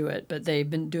order to do it, but they've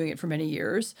been doing it for many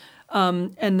years.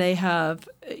 And they have,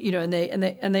 and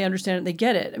they understand it, they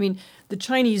get it. I mean, the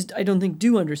Chinese, I don't think,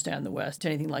 do understand the West to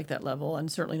anything like that level,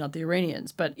 and certainly not the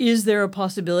Iranians. But is there a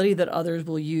possibility that others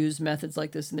will use methods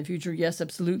like this in the future? Yes,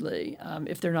 absolutely.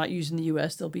 If they're not used in the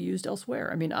U.S., they'll be used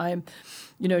elsewhere. I mean,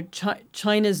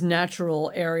 China's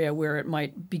natural area where it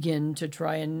might begin to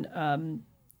try and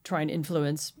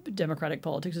influence democratic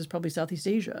politics is probably Southeast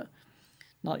Asia,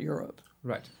 not Europe.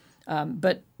 Right.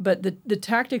 But the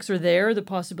tactics are there, the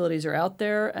possibilities are out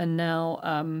there, and now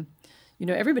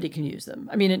everybody can use them.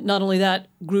 I mean, not only that,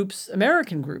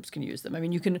 American groups can use them. I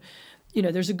mean, you can,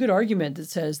 there's a good argument that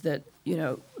says that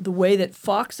the way that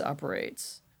Fox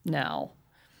operates now,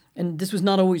 and this was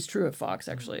not always true of Fox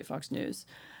actually, Fox News,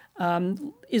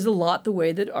 is a lot the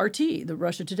way that RT, the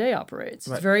Russia Today, operates.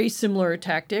 Right. It's very similar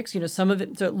tactics. Some of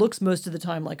it, so it looks most of the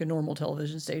time like a normal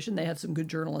television station. They have some good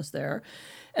journalists there.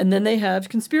 And then they have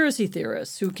conspiracy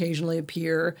theorists who occasionally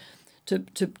appear to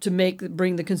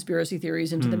bring the conspiracy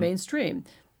theories into the mainstream.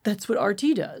 That's what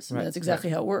RT does. Right. That's exactly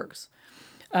how it works.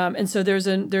 And so there's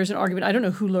an argument. I don't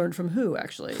know who learned from who,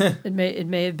 actually. It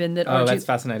may have been that RT... Oh, that's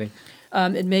fascinating.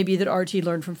 It may be that RT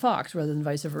learned from Fox rather than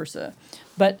vice versa.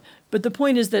 But the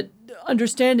point is that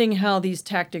understanding how these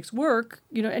tactics work,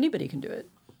 anybody can do it.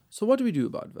 So what do we do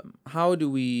about them? How do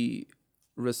we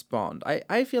respond?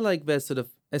 I feel like there's sort of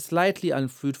a slightly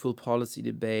unfruitful policy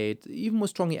debate, even more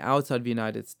strongly outside the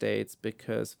United States,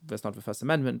 because there's not the First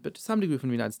Amendment, but to some degree from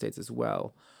the United States as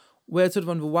well, where it's sort of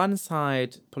on the one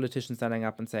side, politicians standing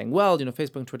up and saying, well,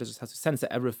 Facebook and Twitter just has to censor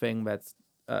everything that's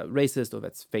racist or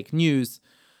that's fake news,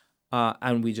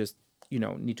 and we just,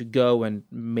 need to go and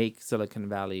make Silicon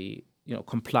Valley,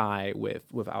 comply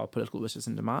with our political wishes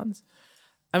and demands.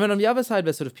 And then on the other side,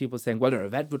 there's sort of people saying, well, no,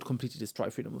 that would completely destroy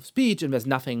freedom of speech, and there's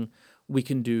nothing we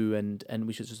can do, and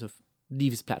we should sort of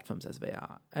leave these platforms as they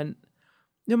are. And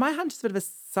my hunch is that there's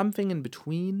something in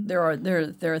between. There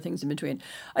are things in between.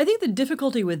 I think the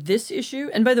difficulty with this issue,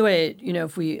 and by the way, I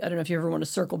don't know if you ever want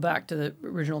to circle back to the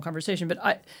original conversation,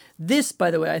 but this,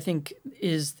 by the way, I think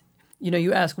is.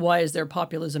 You ask, why is there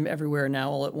populism everywhere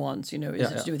now all at once? Is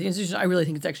it to do with the institution? I really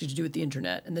think it's actually to do with the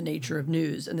internet and the nature of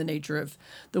news and the nature of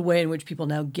the way in which people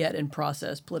now get and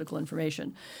process political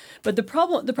information. But the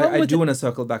problem I do want to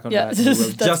circle back on that.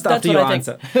 Just after your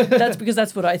answer. That's because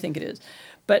that's what I think it is.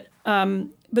 But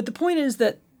the point is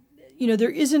that, there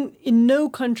isn't, in no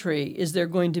country is there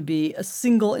going to be a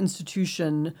single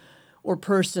institution or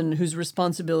person whose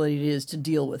responsibility it is to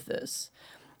deal with this.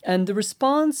 And the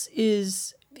response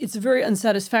is... It's a very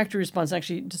unsatisfactory response. I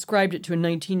actually described it to a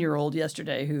 19-year-old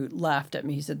yesterday who laughed at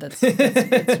me. He said,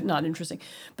 that's not interesting.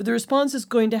 But the response is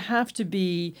going to have to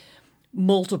be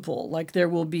multiple. Like there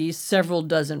will be several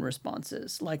dozen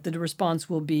responses. Like the response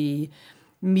will be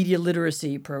media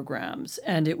literacy programs,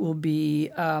 and it will be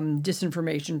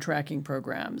disinformation tracking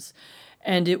programs,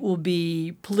 and it will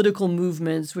be political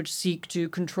movements which seek to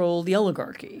control the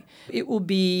oligarchy. It will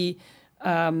be...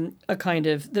 a kind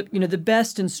of the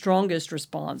best and strongest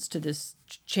response to this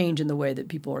change in the way that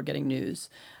people are getting news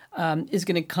is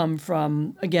going to come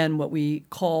from, again, what we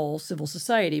call civil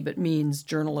society, but means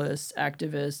journalists,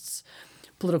 activists,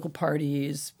 political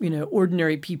parties,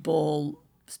 ordinary people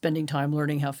spending time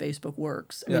learning how Facebook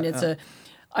works.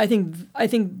 I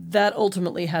think that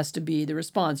ultimately has to be the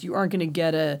response. You aren't going to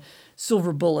get a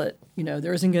silver bullet.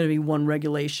 There isn't going to be one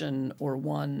regulation or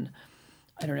one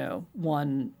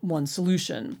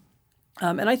solution.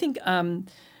 And I think,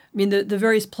 the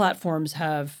various platforms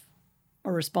are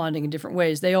responding in different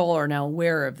ways. They all are now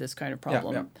aware of this kind of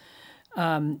problem.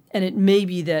 And it may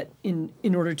be that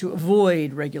in order to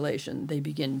avoid regulation, they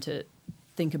begin to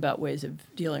think about ways of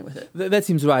dealing with it. That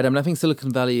seems right. I think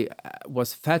Silicon Valley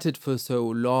was feted for so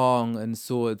long and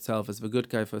saw itself as the good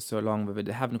guy for so long that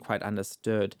they haven't quite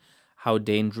understood how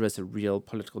dangerous a real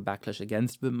political backlash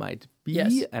against them might be.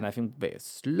 Yes. And I think they're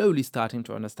slowly starting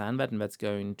to understand that, and that's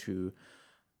going to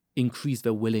increase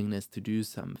their willingness to do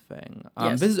something.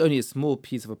 Yes. This is only a small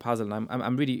piece of a puzzle, and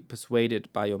I'm really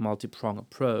persuaded by your multi-pronged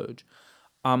approach.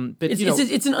 But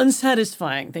it's an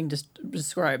unsatisfying thing to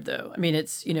describe, though.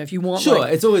 It's, if you want... Sure,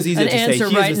 it's always easier to say,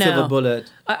 here's right a silver now,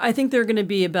 bullet. I think there are going to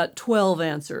be about 12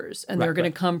 answers, and they're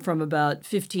going to come from about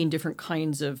 15 different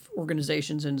kinds of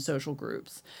organizations and social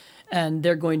groups. And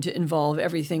they're going to involve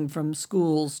everything from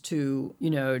schools to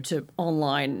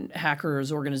online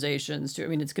hackers organizations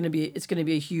to it's going to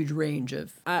be a huge range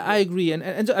of. I agree,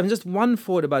 and just one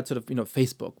thought about sort of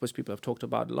Facebook, which people have talked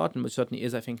about a lot, and which certainly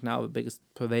is, I think, now the biggest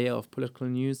purveyor of political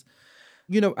news.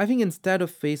 I think instead of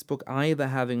Facebook either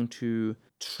having to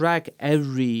track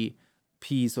every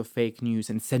piece of fake news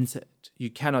and censor it, you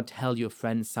cannot tell your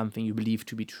friends something you believe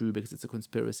to be true because it's a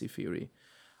conspiracy theory.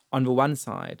 On the one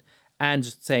side. And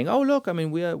just saying, oh, look,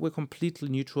 we're completely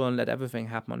neutral and let everything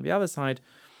happen. On the other side,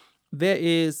 there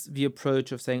is the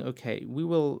approach of saying, okay, we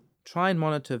will try and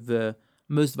monitor the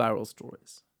most viral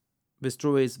stories, the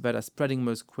stories that are spreading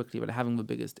most quickly, that are having the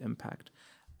biggest impact.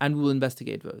 And we will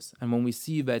investigate those. And when we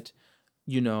see that,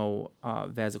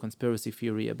 there's a conspiracy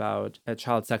theory about a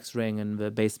child sex ring in the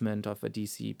basement of a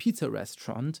DC pizza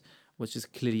restaurant, which is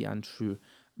clearly untrue,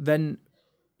 then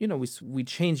we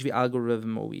change the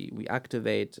algorithm, or we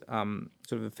activate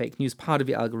sort of a fake news part of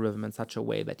the algorithm in such a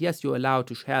way that, yes, you're allowed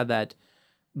to share that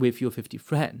with your 50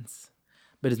 friends,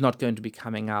 but it's not going to be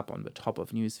coming up on the top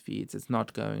of news feeds. It's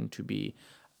not going to be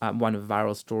one of the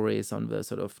viral stories on the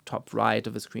sort of top right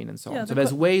of the screen and so on. So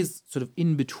there's ways sort of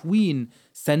in between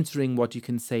censoring what you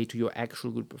can say to your actual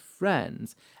group of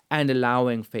friends and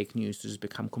allowing fake news to just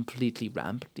become completely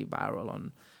rampantly viral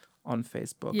on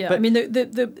Facebook. Yeah,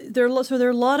 there are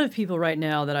a lot of people right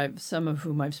now that some of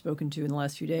whom I've spoken to in the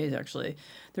last few days, actually.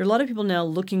 There are a lot of people now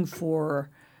looking for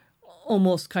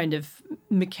almost kind of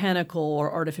mechanical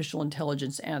or artificial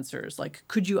intelligence answers. Like,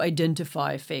 could you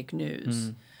identify fake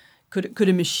news? Could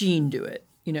a machine do it?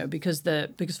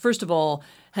 because first of all,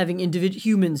 having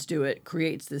humans do it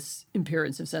creates this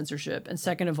appearance of censorship, and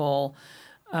second of all,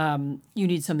 you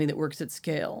need something that works at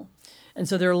scale. And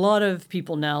so there are a lot of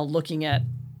people now looking at,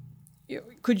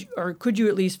 could you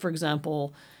at least, for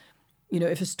example,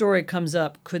 if a story comes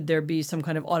up, could there be some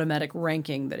kind of automatic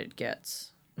ranking that it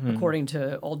gets according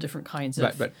to all different kinds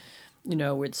of,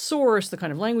 its source, the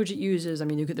kind of language it uses? I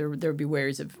mean, there would be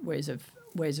ways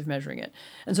of measuring it.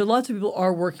 And so lots of people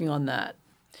are working on that.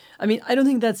 I mean, I don't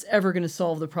think that's ever going to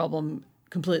solve the problem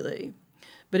completely,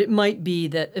 but it might be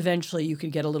that eventually you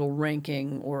could get a little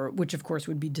ranking, which of course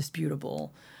would be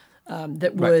disputable,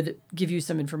 that would give you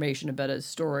some information about a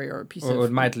story or a piece of... Or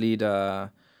it might lead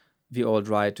the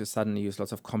alt-right to suddenly use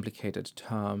lots of complicated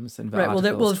terms in the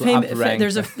articles to up-rank.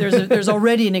 There's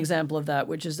already an example of that,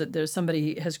 which is that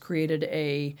somebody has created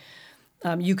a...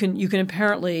 you can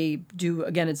apparently do,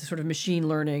 again, it's a sort of machine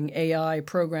learning AI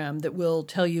program that will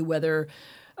tell you whether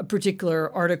a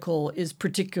particular article is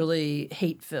particularly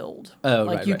hate-filled.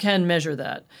 You can measure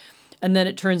that. And then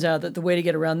it turns out that the way to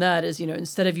get around that is,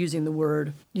 instead of using the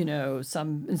word,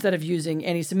 instead of using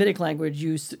anti-Semitic language,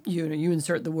 you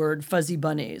insert the word fuzzy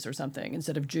bunnies or something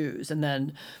instead of Jews, and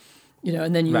then,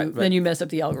 then you mess up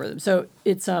the algorithm. So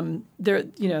it's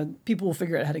people will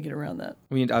figure out how to get around that.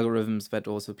 We need algorithms that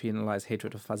also penalize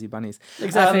hatred of fuzzy bunnies.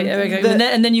 Exactly,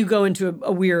 and then you go into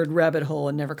a weird rabbit hole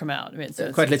and never come out. I mean, it's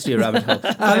quite literally a rabbit hole.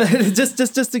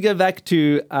 Just to get back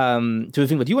to the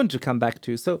thing that you wanted to come back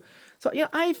to. So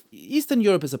Eastern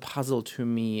Europe is a puzzle to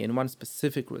me in one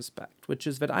specific respect, which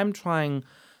is that I'm trying,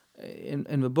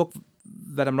 in the book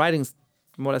that I'm writing,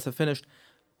 more or less finished,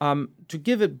 to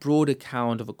give a broad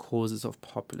account of the causes of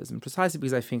populism, precisely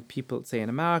because I think people, say in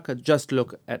America, just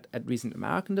look at recent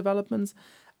American developments,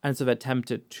 and so they're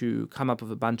tempted to come up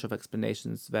with a bunch of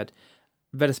explanations that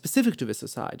are specific to this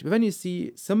society. But then you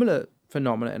see similar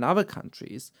phenomena in other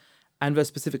countries, and where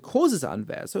specific causes aren't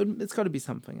there, so it's got to be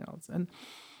something else.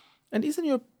 And Eastern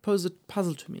Europe poses a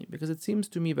puzzle to me, because it seems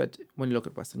to me that when you look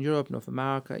at Western Europe, North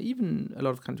America, even a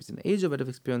lot of countries in Asia that have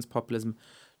experienced populism,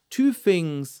 two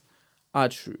things are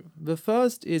true. The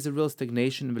first is a real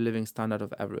stagnation in the living standard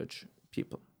of average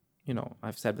people.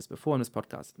 I've said this before in this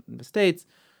podcast. In the States,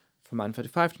 from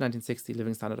 1935 to 1960,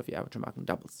 living standard of the average American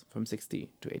doubles. From 60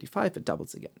 to 85, it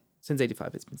doubles again. Since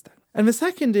 85, it's been stagnant. And the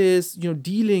second is,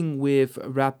 dealing with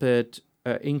rapid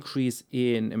increase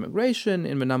in immigration,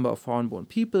 in the number of foreign-born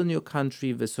people in your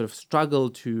country, the sort of struggle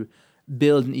to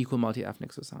build an equal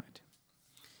multi-ethnic society.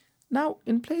 Now,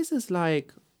 in places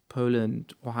like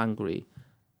Poland or Hungary,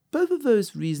 both of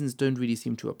those reasons don't really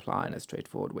seem to apply in a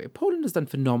straightforward way. Poland has done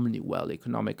phenomenally well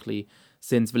economically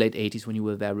since the late 80s, when you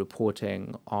were there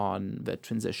reporting on the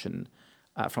transition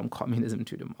from communism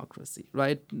to democracy,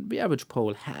 right? The average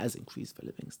Pole has increased the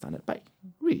living standard by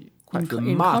really quite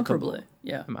remarkable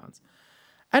amounts.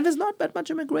 And there's not that much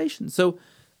immigration. So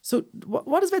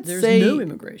what does that say? There's no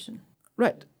immigration.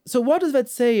 Right. So what does that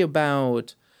say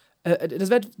about... does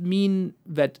that mean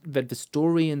that the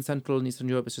story in Central and Eastern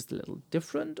Europe is just a little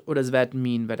different? Or does that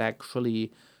mean that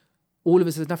actually all of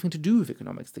this has nothing to do with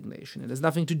economic stagnation? It has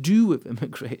nothing to do with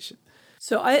immigration?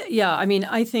 So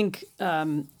I think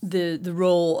the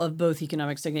role of both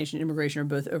economic stagnation and immigration are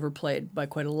both overplayed by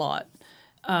quite a lot.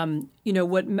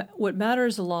 What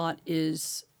matters a lot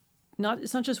is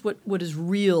it's not just what is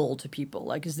real to people.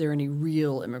 Like, is there any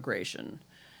real immigration?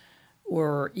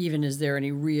 Or even is there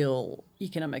any real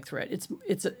economic threat?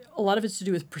 It's a lot of it's to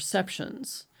do with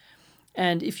perceptions.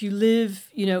 And if you live,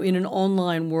 in an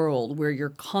online world where you're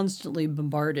constantly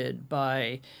bombarded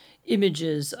by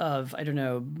images of,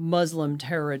 Muslim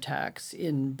terror attacks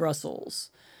in Brussels,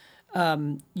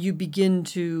 you begin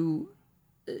to,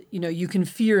 you can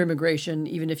fear immigration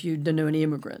even if you don't know any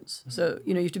immigrants. So,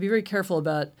 you have to be very careful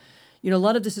about, a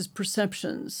lot of this is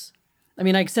perceptions. I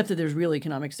mean, I accept that there's real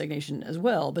economic stagnation as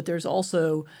well, but there's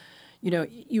also,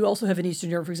 you also have in Eastern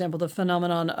Europe, for example, the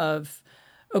phenomenon of,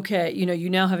 you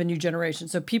now have a new generation.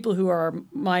 So people who are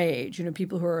my age,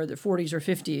 people who are in their 40s or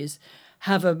 50s,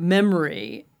 have a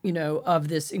memory, of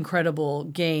this incredible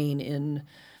gain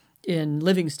in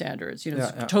living standards,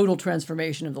 total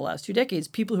transformation of the last 2 decades.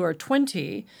 People who are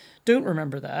 20 don't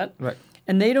remember that. Right.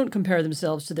 And they don't compare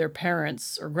themselves to their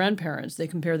parents or grandparents. They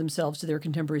compare themselves to their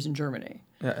contemporaries in Germany.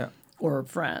 Or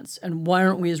France, and why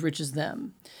aren't we as rich as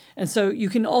them? And so you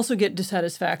can also get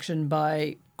dissatisfaction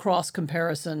by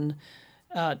cross-comparison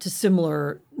to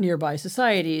similar nearby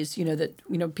societies,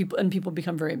 people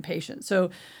become very impatient.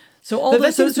 So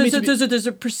there's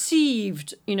a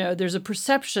perceived, there's a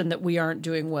perception that we aren't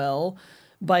doing well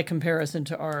by comparison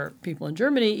to our people in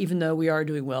Germany, even though we are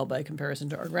doing well by comparison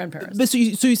to our grandparents. But so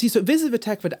you see, this is the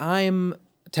tack that I'm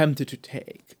tempted to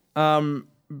take.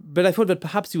 But I thought that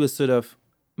perhaps you were sort of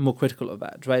more critical of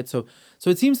that, right? So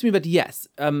it seems to me that, yes,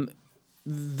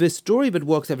 the story that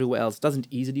works everywhere else doesn't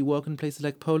easily work in places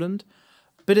like Poland,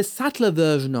 but a subtler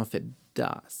version of it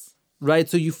does, right?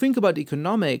 So you think about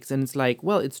economics and it's like,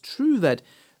 well, it's true that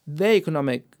their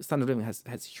economic standard of living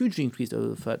has hugely increased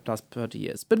over the last 30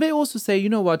 years. But they also say, you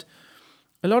know what?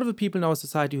 A lot of the people in our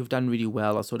society who've done really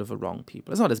well are sort of the wrong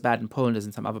people. It's not as bad in Poland as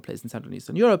in some other places in Central and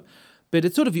Eastern Europe, but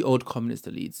it's sort of the old communist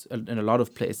elites in a lot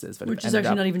of places. That Which is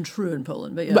actually not even true in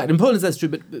Poland. But yeah. Right, in Poland that's true.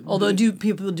 But although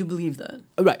people do believe that.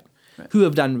 Right. Who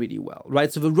have done really well,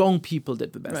 right? So the wrong people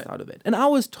did the best out of it. And I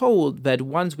was told that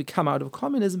once we come out of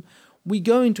communism, we're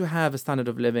going to have a standard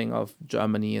of living of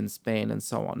Germany and Spain and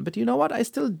so on. But you know what? I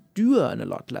still do earn a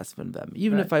lot less than them.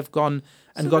 Even if I've gone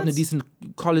and gotten a decent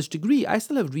college degree, I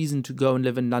still have reason to go and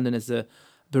live in London as a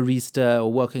barista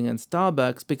or working in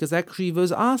Starbucks, because actually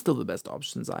those are still the best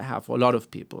options I have for a lot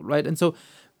of people, right? And so,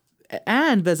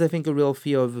 and there's, I think, a real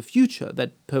fear of the future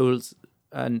that Poles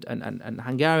and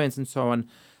Hungarians and so on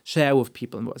share with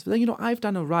people in the West. But you know, I've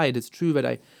done all right. It's true that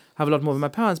I have a lot more than my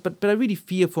parents, but I really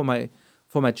fear for my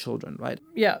children, right?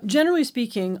 Yeah. Generally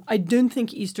speaking, I don't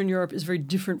think Eastern Europe is very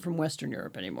different from Western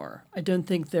Europe anymore. I don't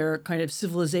think they're kind of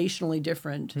civilizationally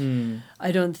different.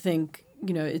 I don't think,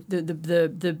 you know,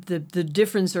 the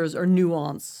differences are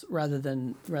nuance rather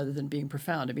than being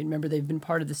profound. I mean, remember, they've been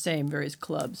part of the same various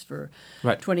clubs for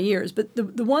 20 years. But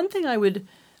the one thing I would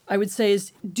say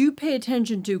is, do pay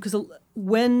attention to, because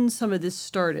when some of this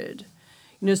started,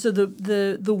 you know, so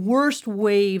the worst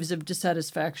waves of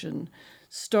dissatisfaction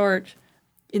start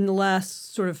in the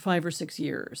last sort of 5 or 6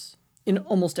 years in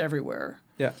almost everywhere.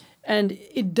 Yeah. And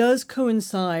it does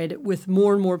coincide with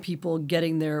more and more people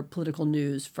getting their political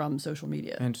news from social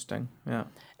media. Interesting. Yeah.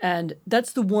 And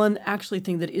that's the one actually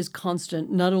thing that is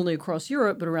constant, not only across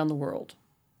Europe, but around the world.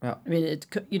 Yeah. I mean, it's,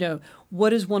 you know,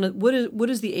 what is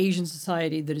the Asian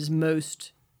society that is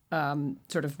most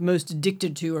most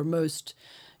addicted to or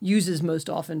uses most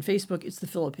often Facebook? It's the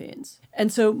Philippines.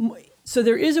 And so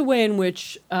there is a way in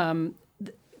which, and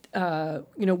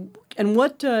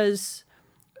what does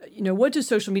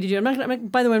social media do?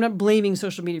 By the way, I'm not blaming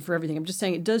social media for everything. I'm just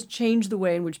saying it does change the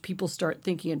way in which people start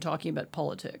thinking and talking about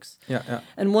politics. Yeah.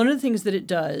 And one of the things that it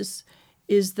does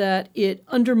is that it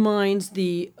undermines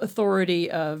the authority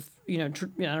of,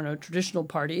 traditional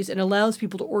parties, and allows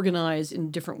people to organize in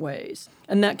different ways.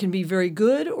 And that can be very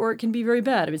good or it can be very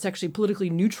bad. I mean, it's actually politically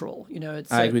neutral. You know,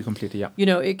 I agree completely, yeah. You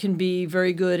know, it can be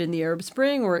very good in the Arab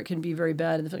Spring or it can be very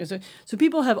bad in the... So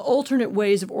people have alternate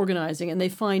ways of organizing, and they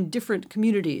find different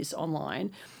communities online.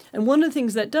 And one of the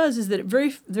things that does is that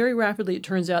very, very rapidly it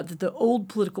turns out that the old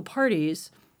political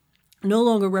parties no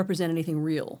longer represent anything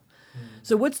real.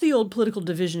 So what's the old political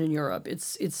division in Europe?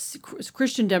 It's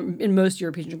Christian in most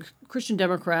European Christian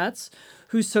Democrats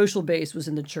whose social base was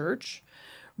in the church,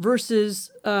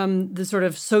 versus the sort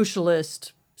of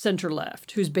socialist center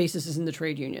left whose basis is in the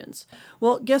trade unions.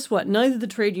 Well, guess what? Neither the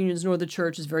trade unions nor the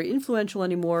church is very influential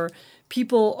anymore.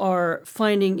 People are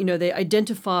finding, they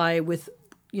identify with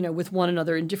one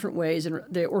another in different ways, and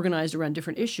they're organized around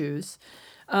different issues.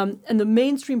 And the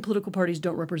mainstream political parties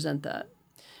don't represent that.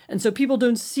 And so people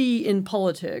don't see in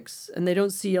politics, and they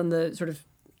don't see on the sort of,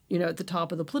 at the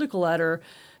top of the political ladder,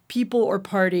 people or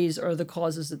parties are the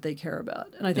causes that they care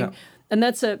about. And I think, and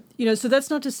that's so that's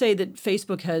not to say that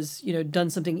Facebook has, done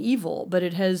something evil, but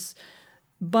it has,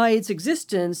 by its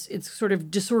existence, it's sort of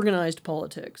disorganized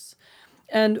politics.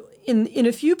 And in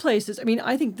a few places, I mean,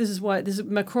 I think this is why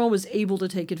Macron was able to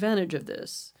take advantage of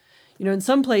this. In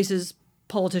some places,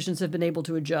 politicians have been able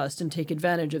to adjust and take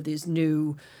advantage of these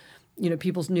new,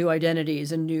 people's new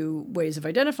identities and new ways of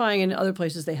identifying. And other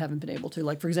places they haven't been able to,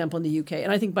 like, for example, in the UK.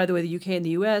 And I think, by the way, the UK and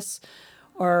the US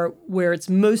are where it's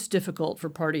most difficult for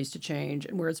parties to change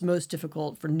and where it's most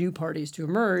difficult for new parties to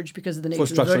emerge because of the nature of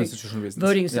the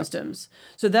voting systems.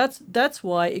 So that's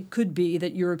why it could be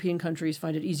that European countries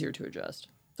find it easier to adjust.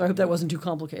 So I hope that wasn't too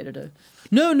complicated.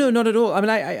 No, not at all. I mean,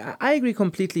 I agree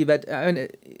completely that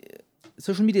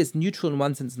social media is neutral in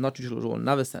one sense, not neutral at all in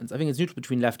another sense. I think it's neutral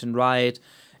between left and right.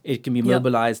 It can be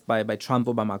mobilized by Trump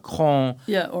or by Macron.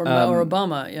 Yeah, or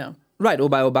Obama, yeah. Right, or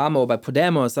by Obama or by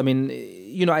Podemos. I mean,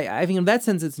 I think in that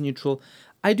sense it's neutral.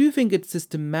 I do think it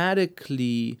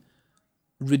systematically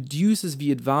reduces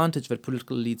the advantage that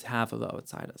political elites have over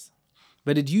outsiders.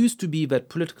 But it used to be that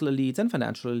political elites and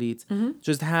financial elites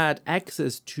just had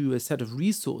access to a set of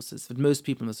resources that most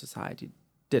people in the society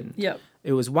didn't. Yeah.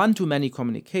 It was one-to-many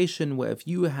communication, where if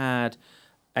you had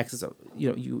access of,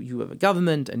 you have a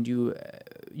government and you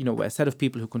were a set of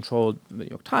people who controlled the New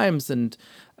York Times and,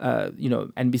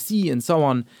 NBC and so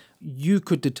on, you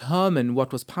could determine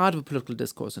what was part of a political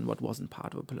discourse and what wasn't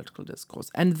part of a political discourse.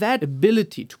 And that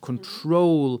ability to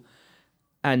control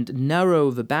and narrow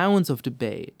the bounds of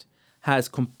debate has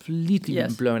completely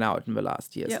been blown out in the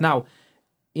last years. Yep. Now,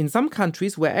 in some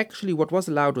countries where actually what was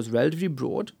allowed was relatively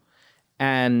broad,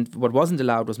 and what wasn't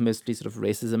allowed was mostly sort of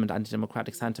racism and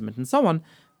anti-democratic sentiment and so on,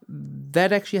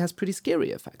 that actually has pretty scary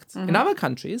effects. In other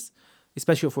countries,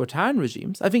 especially authoritarian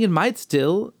regimes, I think it might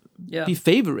still be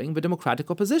favoring the democratic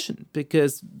opposition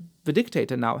because the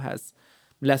dictator now has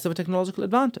less of a technological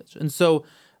advantage. And so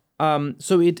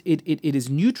it is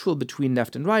neutral between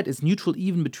left and right. It's neutral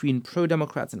even between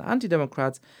pro-democrats and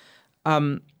anti-democrats.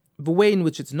 The way in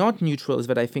which it's not neutral is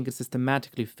that I think it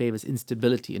systematically favors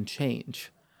instability and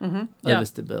change. Over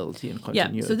stability and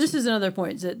continuity. Yeah, so this is another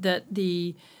point that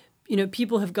the,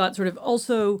 people have got sort of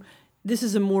also, this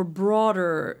is a more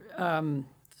broader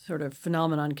sort of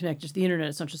phenomenon connected to the internet.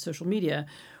 It's not just social media,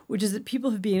 which is that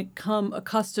people have become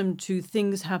accustomed to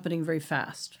things happening very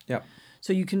fast. Yeah.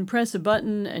 So you can press a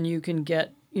button and you can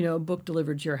get, a book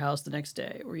delivered to your house the next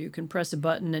day, or you can press a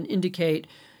button and indicate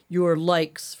your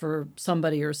likes for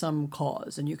somebody or some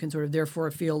cause, and you can sort of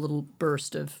therefore feel a little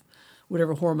burst of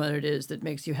whatever hormone it is that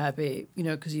makes you happy,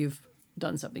 because you've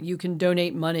done something. You can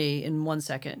donate money in 1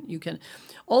 second. You can,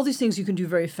 all these things you can do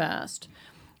very fast.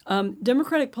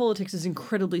 Democratic politics is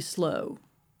incredibly slow,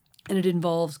 and it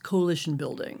involves coalition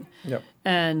building. Yep.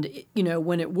 And,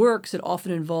 when it works, it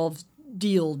often involves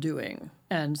deal doing,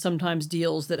 and sometimes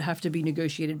deals that have to be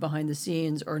negotiated behind the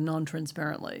scenes or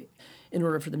non-transparently in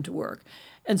order for them to work.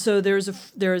 And so there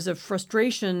is a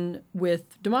frustration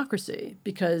with democracy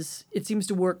because it seems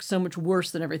to work so much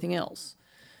worse than everything else.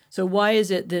 So why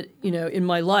is it that, in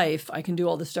my life, I can do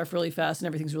all this stuff really fast and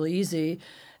everything's really easy,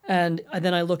 and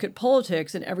then I look at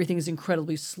politics and everything is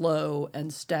incredibly slow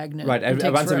and stagnant. Right.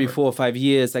 Once every 4 or 5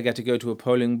 years, I get to go to a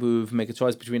polling booth, make a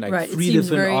choice between 3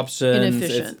 different options.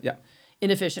 Inefficient.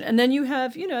 Inefficient. And then you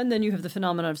have, the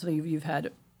phenomenon of something you've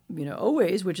had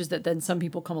always, which is that then some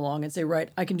people come along and say, right,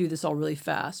 I can do this all really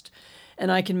fast and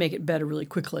I can make it better really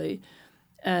quickly.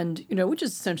 And, which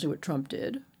is essentially what Trump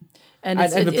did. And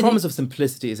the promise of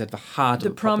simplicity is at the heart of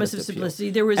the promise of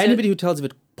simplicity. There was anybody who tells you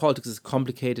that politics is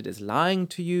complicated is lying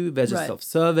to you. They're just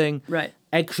self-serving. Right.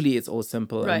 Actually, it's all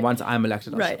simple. Right. And once I'm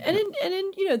elected, right. And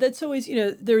that's always,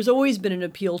 there's always been an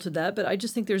appeal to that. But I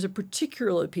just think there's a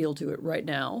particular appeal to it right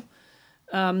now.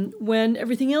 When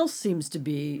everything else seems to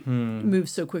be move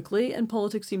so quickly and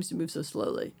politics seems to move so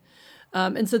slowly.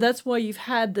 And so that's why you've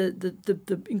had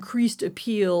the increased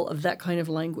appeal of that kind of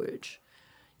language.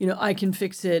 I can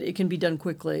fix it. It can be done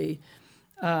quickly.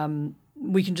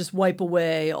 We can just wipe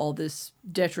away all this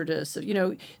detritus.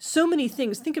 So many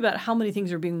things. Think about how many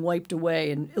things are being wiped away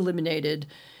and eliminated,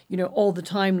 all the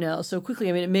time now so quickly.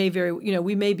 I mean, it may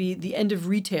we may be the end of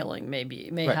retailing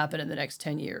may happen in the next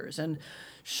 10 years. And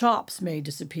shops may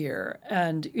disappear.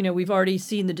 And, we've already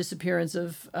seen the disappearance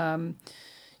of,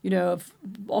 of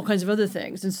all kinds of other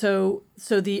things. And so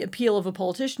the appeal of a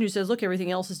politician who says, look, everything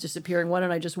else is disappearing. Why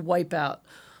don't I just wipe out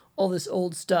all this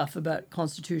old stuff about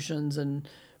constitutions and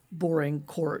boring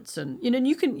courts? And,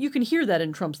 you can hear that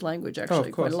in Trump's language,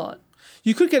 actually, quite a lot.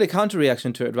 You could get a counter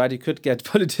reaction to it, right? You could get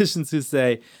politicians who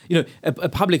say, a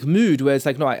public mood where it's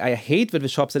like, no, I hate that the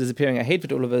shops are disappearing. I hate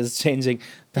that all of it is changing.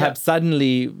 Perhaps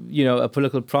suddenly, a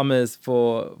political promise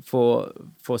for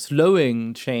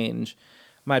slowing change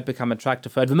might become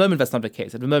attractive. At the moment, that's not the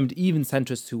case. At the moment, even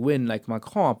centrists who win, like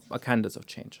Macron, are candidates of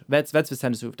change. That's the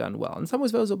centrists who've done well. In some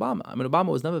ways, there was Obama. I mean, Obama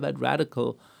was never that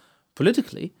radical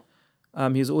politically.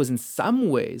 He was always in some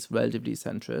ways relatively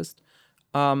centrist.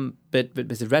 But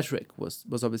the rhetoric was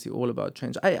obviously all about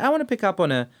change. I want to pick up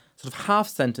on a sort of half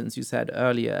sentence you said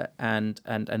earlier and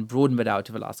broaden it out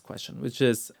to the last question, which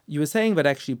is you were saying that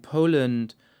actually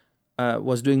Poland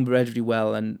was doing relatively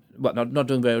well not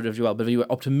doing relatively well, but you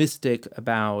were optimistic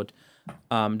about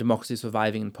democracy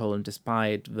surviving in Poland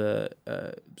despite the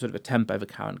sort of attempt by the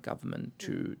current government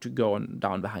to go on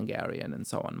down the Hungarian and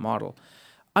so on model.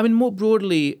 I mean, more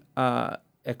broadly,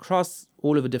 across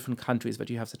all of the different countries that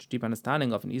you have such a deep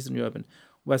understanding of in Eastern Europe and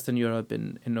Western Europe,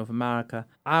 in North America,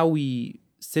 are we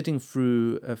sitting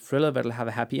through a thriller that'll have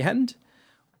a happy end?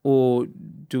 Or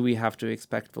do we have to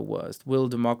expect the worst? Will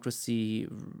democracy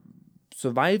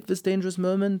survive this dangerous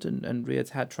moment and rear its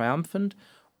head triumphant?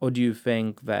 Or do you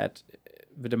think that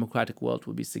the democratic world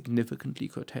will be significantly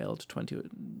curtailed 20 or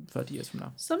 30 years from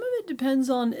now? Some of it depends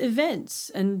on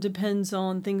events and depends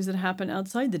on things that happen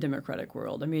outside the democratic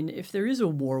world. I mean, if there is a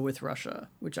war with Russia,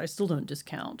 which I still don't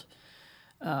discount,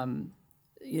 then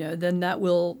that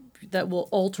will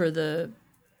alter the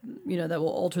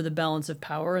balance of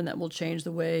power, and that will change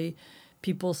the way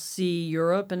people see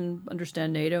Europe and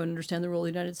understand NATO and understand the role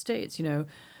of the United States.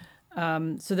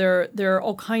 So there are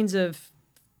all kinds of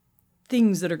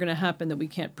things that are going to happen that we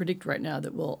can't predict right now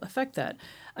that will affect that.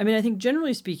 I mean, I think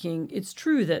generally speaking, it's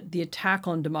true that the attack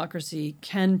on democracy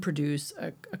can produce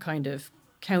a kind of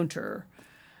counter.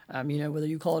 Whether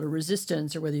you call it a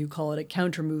resistance or whether you call it a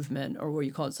counter movement or whether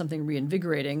you call it something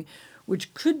reinvigorating,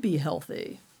 which could be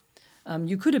healthy.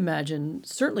 You could imagine,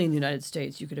 certainly in the United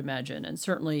States, you could imagine, and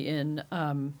certainly in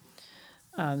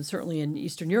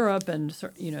Eastern Europe, and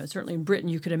certainly in Britain,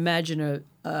 you could imagine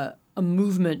a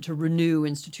movement to renew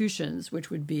institutions, which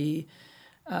would be,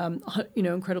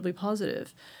 incredibly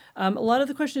positive. A lot of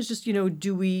the question is just,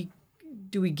 do we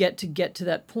get to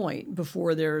that point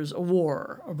before there's a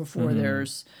war or before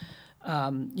there's,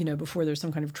 before there's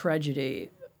some kind of tragedy,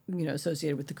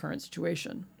 associated with the current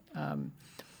situation.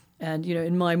 And,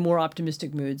 in my more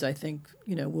optimistic moods, I think,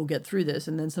 we'll get through this.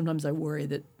 And then sometimes I worry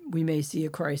that we may see a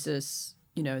crisis,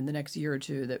 in the next year or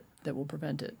two that will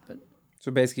prevent it. But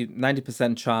so basically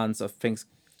 90% chance of things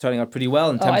turning out pretty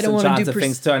well and 10% chance of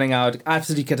things turning out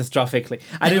absolutely catastrophically.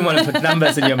 I didn't want to put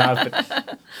numbers in your mouth.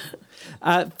 But,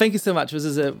 thank you so much. This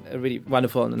is a really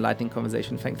wonderful and enlightening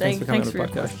conversation. Thanks for coming on the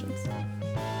podcast. Questions.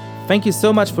 Thank you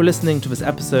so much for listening to this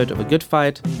episode of A Good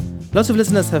Fight. Lots of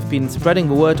listeners have been spreading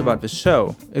the word about this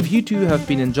show. If you too have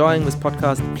been enjoying this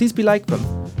podcast, please be like them.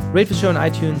 Rate the show on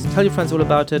iTunes, tell your friends all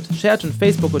about it, share it on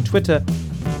Facebook or Twitter,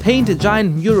 paint a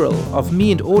giant mural of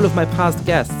me and all of my past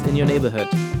guests in your neighborhood.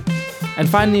 And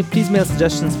finally, please mail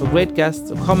suggestions for great guests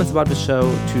or comments about the show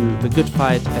to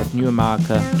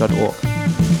thegoodfight@newamerica.org.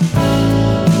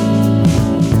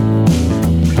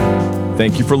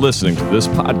 Thank you for listening to this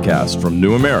podcast from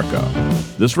New America.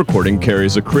 This recording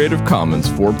carries a Creative Commons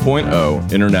 4.0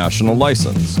 international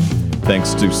license.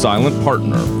 Thanks to Silent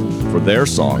Partner for their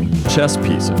song, Chess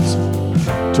Pieces.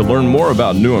 To learn more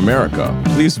about New America,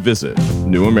 please visit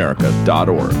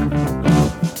newamerica.org.